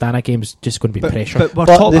Astana game is just going to be pressure. But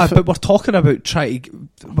we're talking about trying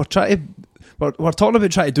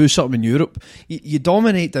to do something in Europe. You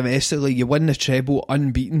dominate domestically, you win the treble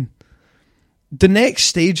unbeaten. The next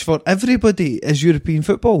stage for everybody is European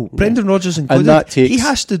football. Yeah. Brendan Rodgers included. And that takes he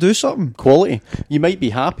has to do something. Quality. You might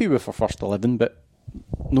be happy with our first 11, but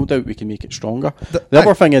no doubt we can make it stronger. The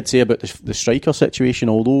other thing I'd say about the striker situation,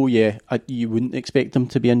 although you wouldn't expect them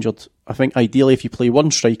to be injured, I think ideally if you play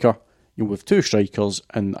one striker, you'll have two strikers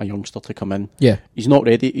and a youngster to come in. Yeah, he's not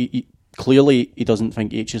ready. Clearly he doesn't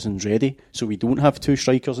think Aitchison's ready, so we don't have two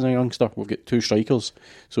strikers and a youngster. We've got two strikers,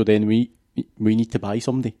 so then we need to buy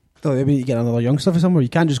somebody. Oh, maybe you get another youngster for somewhere. You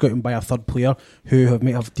can't just go out and buy a third player who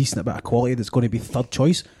might have decent bit of quality that's going to be third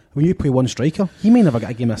choice. When you play one striker, he may never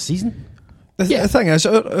get a game this season. The thing is,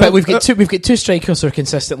 but we've got two strikers who are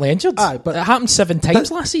consistently injured. But it happened 7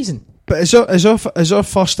 times last season. But is our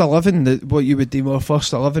first 11, what you would deem our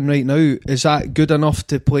first 11 right now, is that good enough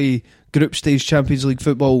to play group stage Champions League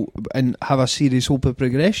football and have a serious hope of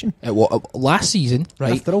progression? Last season,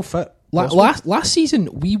 right? If they're all fit. Last season,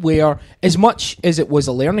 we were, as much as it was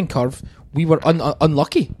a learning curve, we were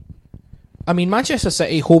unlucky. I mean, Manchester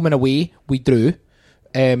City, home and away, we drew.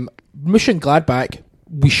 Mönchengladbach,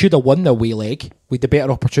 we should have won the away leg with the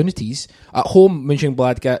better opportunities. At home,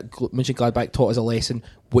 Mönchengladbach taught us a lesson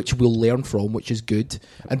which we'll learn from, which is good.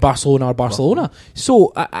 And Barcelona are Barcelona.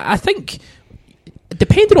 So I think,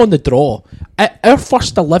 depending on the draw, our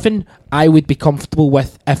first 11 I would be comfortable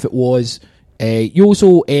with if it was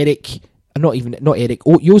Yozo, Eric,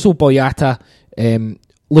 Yozo, Boyata,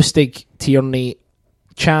 Lustig, Tierney,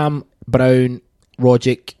 Cham, Brown,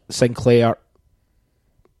 Rogic, Sinclair,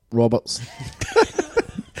 Roberts.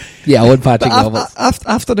 Yeah, I want Patrick Roberts.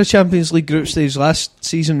 After the Champions League group stage last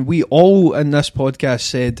season, we all in this podcast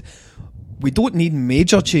said we don't need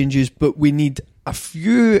major changes, but we need a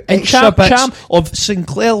few extra bits of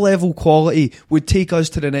Sinclair level quality would take us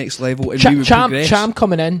to the next level, and we would progress. Cham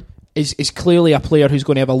coming in is clearly a player who's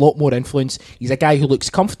going to have a lot more influence. He's a guy who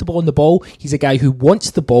looks comfortable on the ball. He's a guy who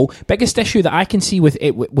wants the ball. Biggest issue that I can see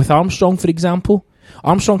with Armstrong, for example,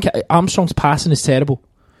 Armstrong's passing is terrible.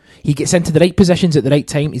 He gets into the right positions at the right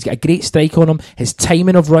time. He's got a great strike on him. His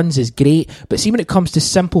timing of runs is great. But see, when it comes to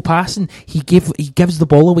simple passing, he gives the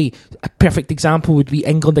ball away. A perfect example would be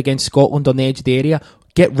England against Scotland on the edge of the area.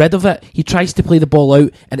 Get rid of it. He tries to play the ball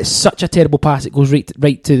out, and it's such a terrible pass. It goes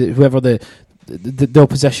right to whoever the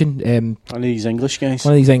opposition. One of these English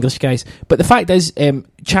guys. But the fact is,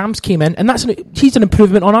 Chams came in, and he's an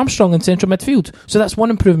improvement on Armstrong in central midfield. So that's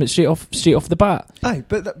one improvement straight off the bat. Aye,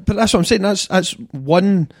 but that's what I'm saying. That's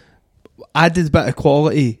one added bit of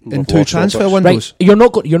quality in two transfer windows. Right. You're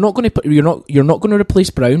not going to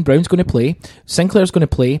replace Brown. Brown's going to play. Sinclair's going to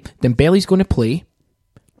play. Dembele's going to play.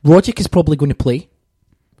 Rogic is probably going to play.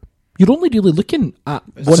 You're only really looking at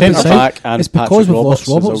one centre back, and it's because we've lost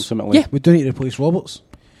Roberts. Ultimately. Yeah, we do need to replace Roberts.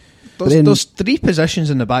 There's 3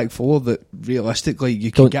 positions in the back 4 that realistically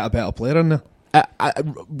you can get a better player in there.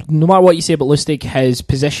 No matter what you say about Lustig, his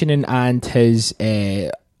positioning and his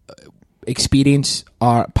experience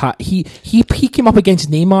are. He came up against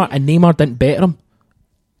Neymar, and Neymar didn't better him.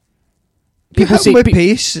 People say with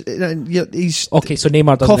pace. He's okay, so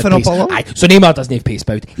Neymar doesn't have pace. So Neymar doesn't have pace,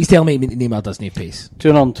 Bout. He's telling me Neymar doesn't have pace.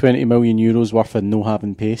 €220 million worth of no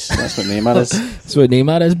having pace. That's what Neymar is. That's what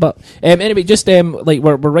Neymar is. But anyway, just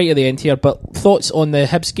we're right at the end here. But thoughts on the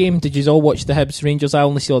Hibs game? Did you all watch the Hibs Rangers? I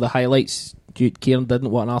only saw the highlights. Kieran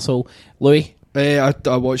didn't. What an arsehole. Louis? I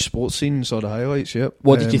watched Sports Scene and saw the highlights. Yep.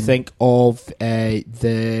 What did you think of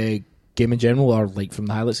the game in general, or from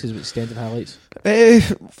the highlights, because of extended highlights?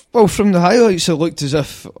 Well, from the highlights, it looked as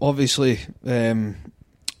if obviously the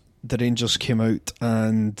Rangers came out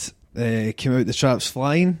the traps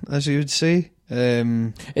flying, as you would say.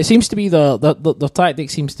 It seems to be the tactic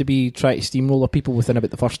seems to be try to steamroller people within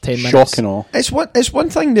about the first 10 minutes. Shocking all. It's one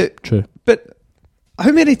thing that true, but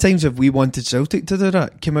how many times have we wanted Celtic to do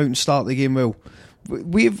that? Come out and start the game well.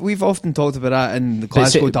 We've often talked about that in the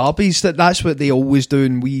Glasgow derbies. That's what they always do,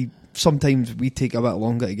 and sometimes we take a bit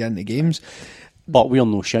longer to get into games. But we're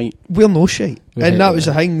no shite. We're no shite. Right, And that was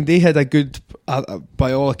the thing. They had a good,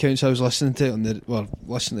 by all accounts I was listening to it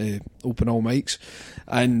listening to Open All Mics,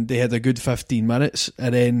 and they had a good 15 minutes,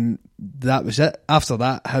 and then that was it. After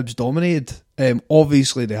that, Hibs dominated.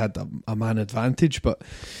 Obviously they had a man advantage, but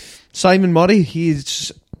Simon Murray,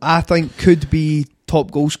 I think could be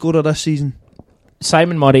top goal scorer this season.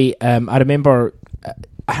 Simon Murray, I remember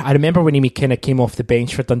when he kind of came off the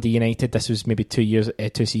bench for Dundee United. This was maybe 2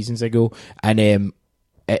 seasons ago, and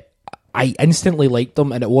I instantly liked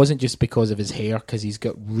him, and it wasn't just because of his hair, because he's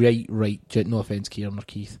got right, no offence, Kieran or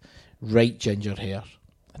Keith, right ginger hair.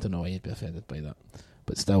 I don't know why you'd be offended by that,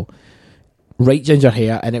 but still, right ginger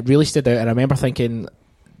hair, and it really stood out. And I remember thinking,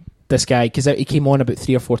 this guy, because he came on about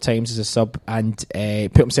 3 or 4 times as a sub and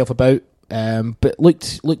put himself about. But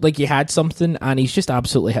looked like he had something, and he's just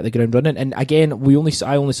absolutely hit the ground running. And again, I only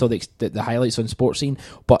saw the highlights on Sports Scene,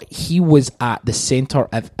 but he was at the centre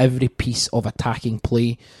of every piece of attacking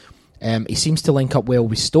play. He seems to link up well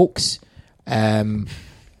with Stokes, and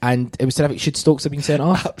it was terrific. Should Stokes have been sent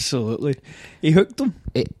off? Absolutely, he hooked him.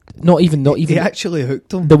 Not even. He actually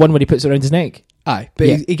hooked him. The one where he puts it around his neck. Aye, but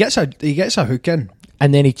yeah. he gets a hook in.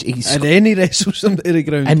 And then then he wrestles him to the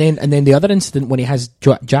ground. And then the other incident when he has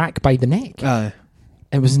Jack by the neck. Aye.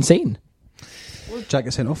 It was insane. What did Jack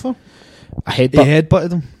get sent off for? A headbutt. He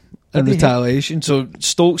headbutted him in retaliation. So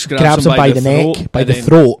Stokes grabs him by the neck, by the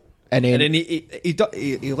throat, and then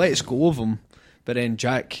he lets go of him. But then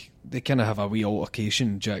Jack, they kind of have a wee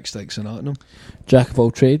altercation. Jack sticks in at him. Jack of all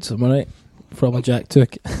trades, am I right? From a Jack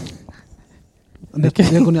took. And they're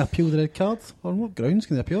going to appeal the red card? On what grounds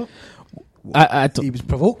can they appeal it? He was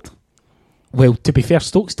provoked. Well, to be fair,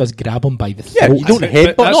 Stokes does grab him by the throat. Yeah, you don't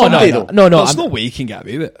headbutt. No. There's no way he can get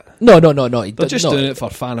away with it. No. They're just doing it for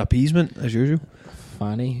fan appeasement, as usual.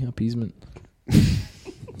 Fanny appeasement.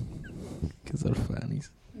 Because they're fannies.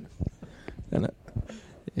 Isn't it?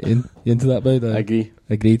 You into that, Bud? I agree.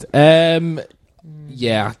 Agreed.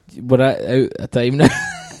 Yeah, we're out of time now.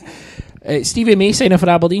 Stevie May signing for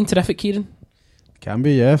Aberdeen. Terrific, Kieran. Can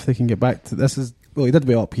be, yeah, if they can get back to this. Well, he did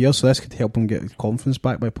well up here, so this could help him get his confidence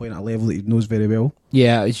back by playing at a level that he knows very well.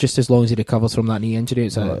 Yeah, it's just as long as he recovers from that knee injury.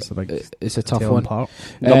 It's a tough one.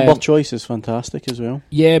 Number choice is fantastic as well.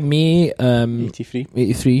 Yeah, May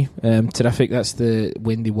 83. Terrific. That's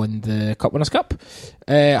when they won the Cup Winners' Cup.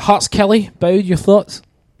 Hearts Kelly, Bowd, your thoughts?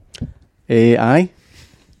 Aye.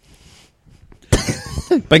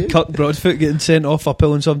 Big Kirk Broadfoot getting sent off for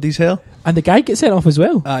pulling somebody's hair. And the guy gets sent off as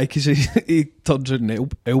well. Aye, because he turns around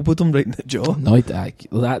and elbowed him right in the jaw. No,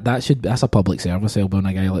 that's a public service elbowing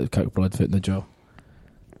a guy like Kirk Broadfoot in the jaw.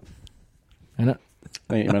 Isn't it?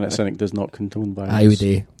 90 minutes cynic does not condone violence. Aye, we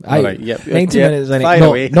do. Right, yep, 90 minutes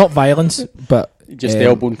cynic, not violence, but just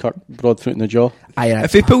elbowing Kirk Broadfoot in the jaw. Aye,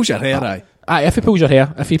 if he pulls your hair, aye, if he pulls your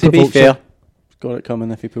hair, if he to provokes be fair, it, got it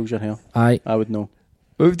coming. If he pulls your hair, aye, I would know.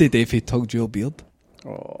 What would they do if he tugged your beard?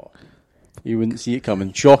 Oh, you wouldn't see it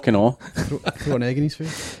coming. Shock and awe. Throw an egg in his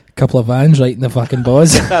face. Couple of vans right in the fucking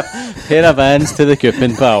balls. Pair of vans to the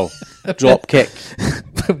coupon, pal. Drop kick.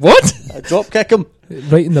 What? Drop kick him.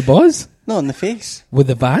 Right in the balls? No, in the face. With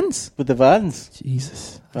the vans? With the vans.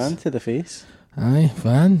 Jesus. Van to the face. Aye,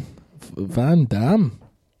 Van Dam.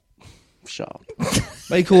 Shut up.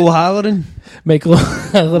 Michael O'Halloran.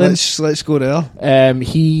 Let's go there.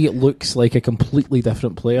 He looks like a completely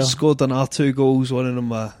different player. Scored another 2 goals, one of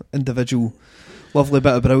them individual lovely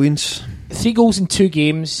bit of brilliance. 3 goals in 2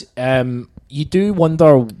 games. You do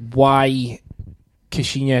wonder why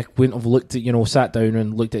Caixinha wouldn't have looked at, sat down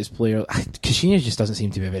and looked at his player. Caixinha just doesn't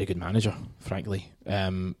seem to be a very good manager, frankly.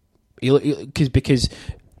 Because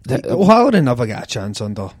O'Halloran never got a chance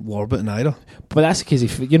under Warburton either. But that's because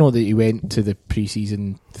that he went to the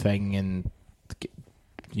pre-season thing and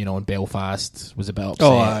in Belfast was a bit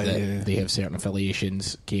upset that they have certain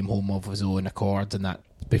affiliations, came home of his own accord, and that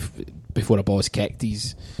before a ball's kicked,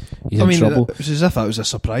 he's in trouble. It was as if that was a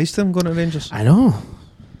surprise to him going to Rangers. I know.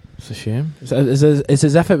 It's a shame. It's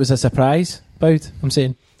as if it was a surprise, Bowd, I'm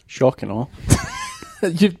saying. Shock and awe.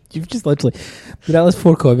 You've just literally... The last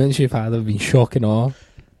 4 comments you've had have been shock and awe.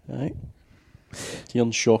 Right.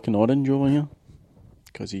 Kieran's shock and orange over here.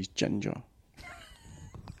 Because he's ginger.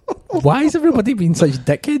 Why has everybody been such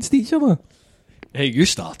dickheads to each other? Hey, you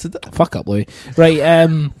started it. Fuck up, Louis. Right,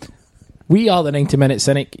 we are the 90 Minute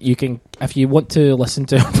Cynic. You can, if you want to listen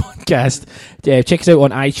to our podcast, check us out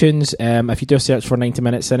on iTunes. If you do a search for 90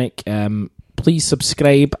 Minute Cynic, please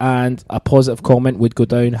subscribe, and a positive comment would go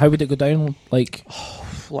down. How would it go down? Like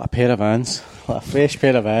a pair of vans A fresh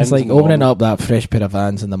pair of Vans. It's like opening up that fresh pair of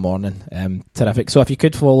Vans in the morning. Terrific. So if you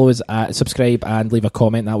could follow us, subscribe and leave a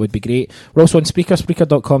comment, that would be great. We're also on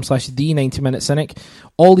Spreaker.com/The90MinuteCynic.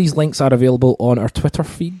 All these links are available on our Twitter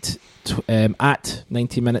feed at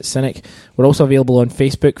 90MinuteCynic. We're also available on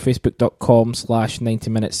Facebook,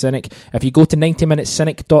 Facebook.com/90MinuteCynic. If you go to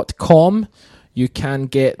 90MinuteCynic.com, you can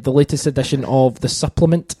get the latest edition of the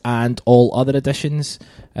supplement and all other editions.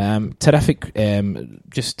 Terrific,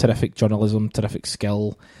 just terrific journalism, terrific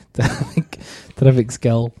skill, terrific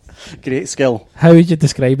skill. Great skill. How would you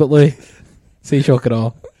describe it, Louis? Say shock and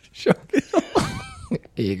awe. Shock and awe.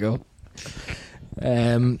 There you go.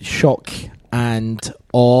 Shock and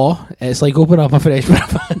awe. It's like opening up a fresh pair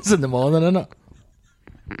of Vans in the morning, isn't it?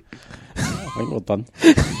 I think we're done.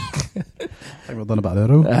 I think we're done about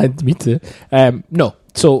an hour. Me too. No.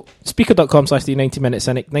 So,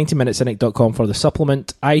 Speaker.com/The90MinuteCynic, 90MinuteCynic.com for the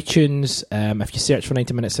supplement, iTunes, if you search for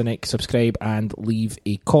 90 Minute Cynic, subscribe and leave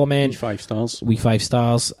a comment. 5 stars. We 5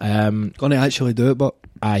 stars. Gonna actually do it, but...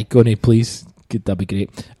 Aye, gonna, please. Good, that'd be great.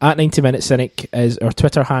 At 90 Minute Cynic is our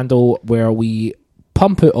Twitter handle where we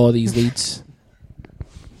pump out all these leads.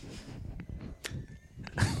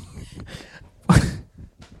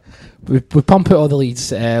 we pump out all the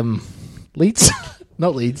leads. Leads?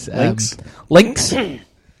 Not leads. Links.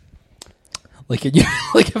 like a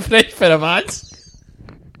fresh pair of ads.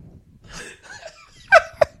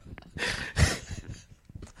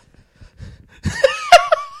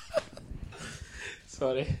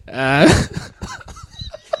 Sorry.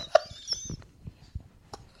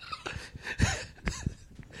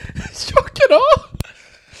 Shock and awe.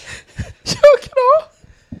 Shock and awe.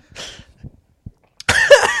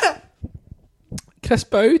 Chris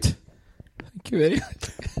Bowd. Thank you very much.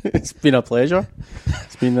 It's been a pleasure.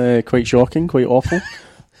 It's been quite shocking, quite awful.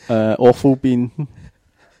 Awful being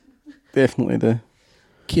definitely the...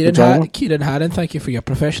 Kieran Hannon, thank you for your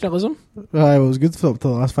professionalism. It was good for up to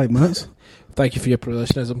the last 5 minutes. Thank you for your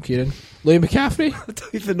professionalism, Kieran. Louis McCaffrey. I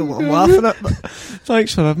don't even know what I'm laughing at, but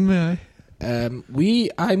thanks for having me.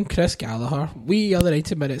 I'm Chris Gallagher. We are the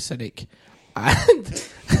 90 Minute Cynic. And...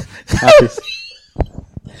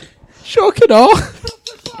 Shock and awe.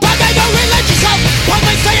 But they don't relate yourself.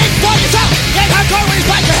 Public saying for yourself. And hardcore is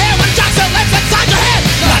like your hair when Johnson lives inside your head.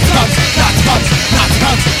 Not smokes, not smokes, not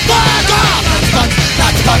smokes. Fuck off!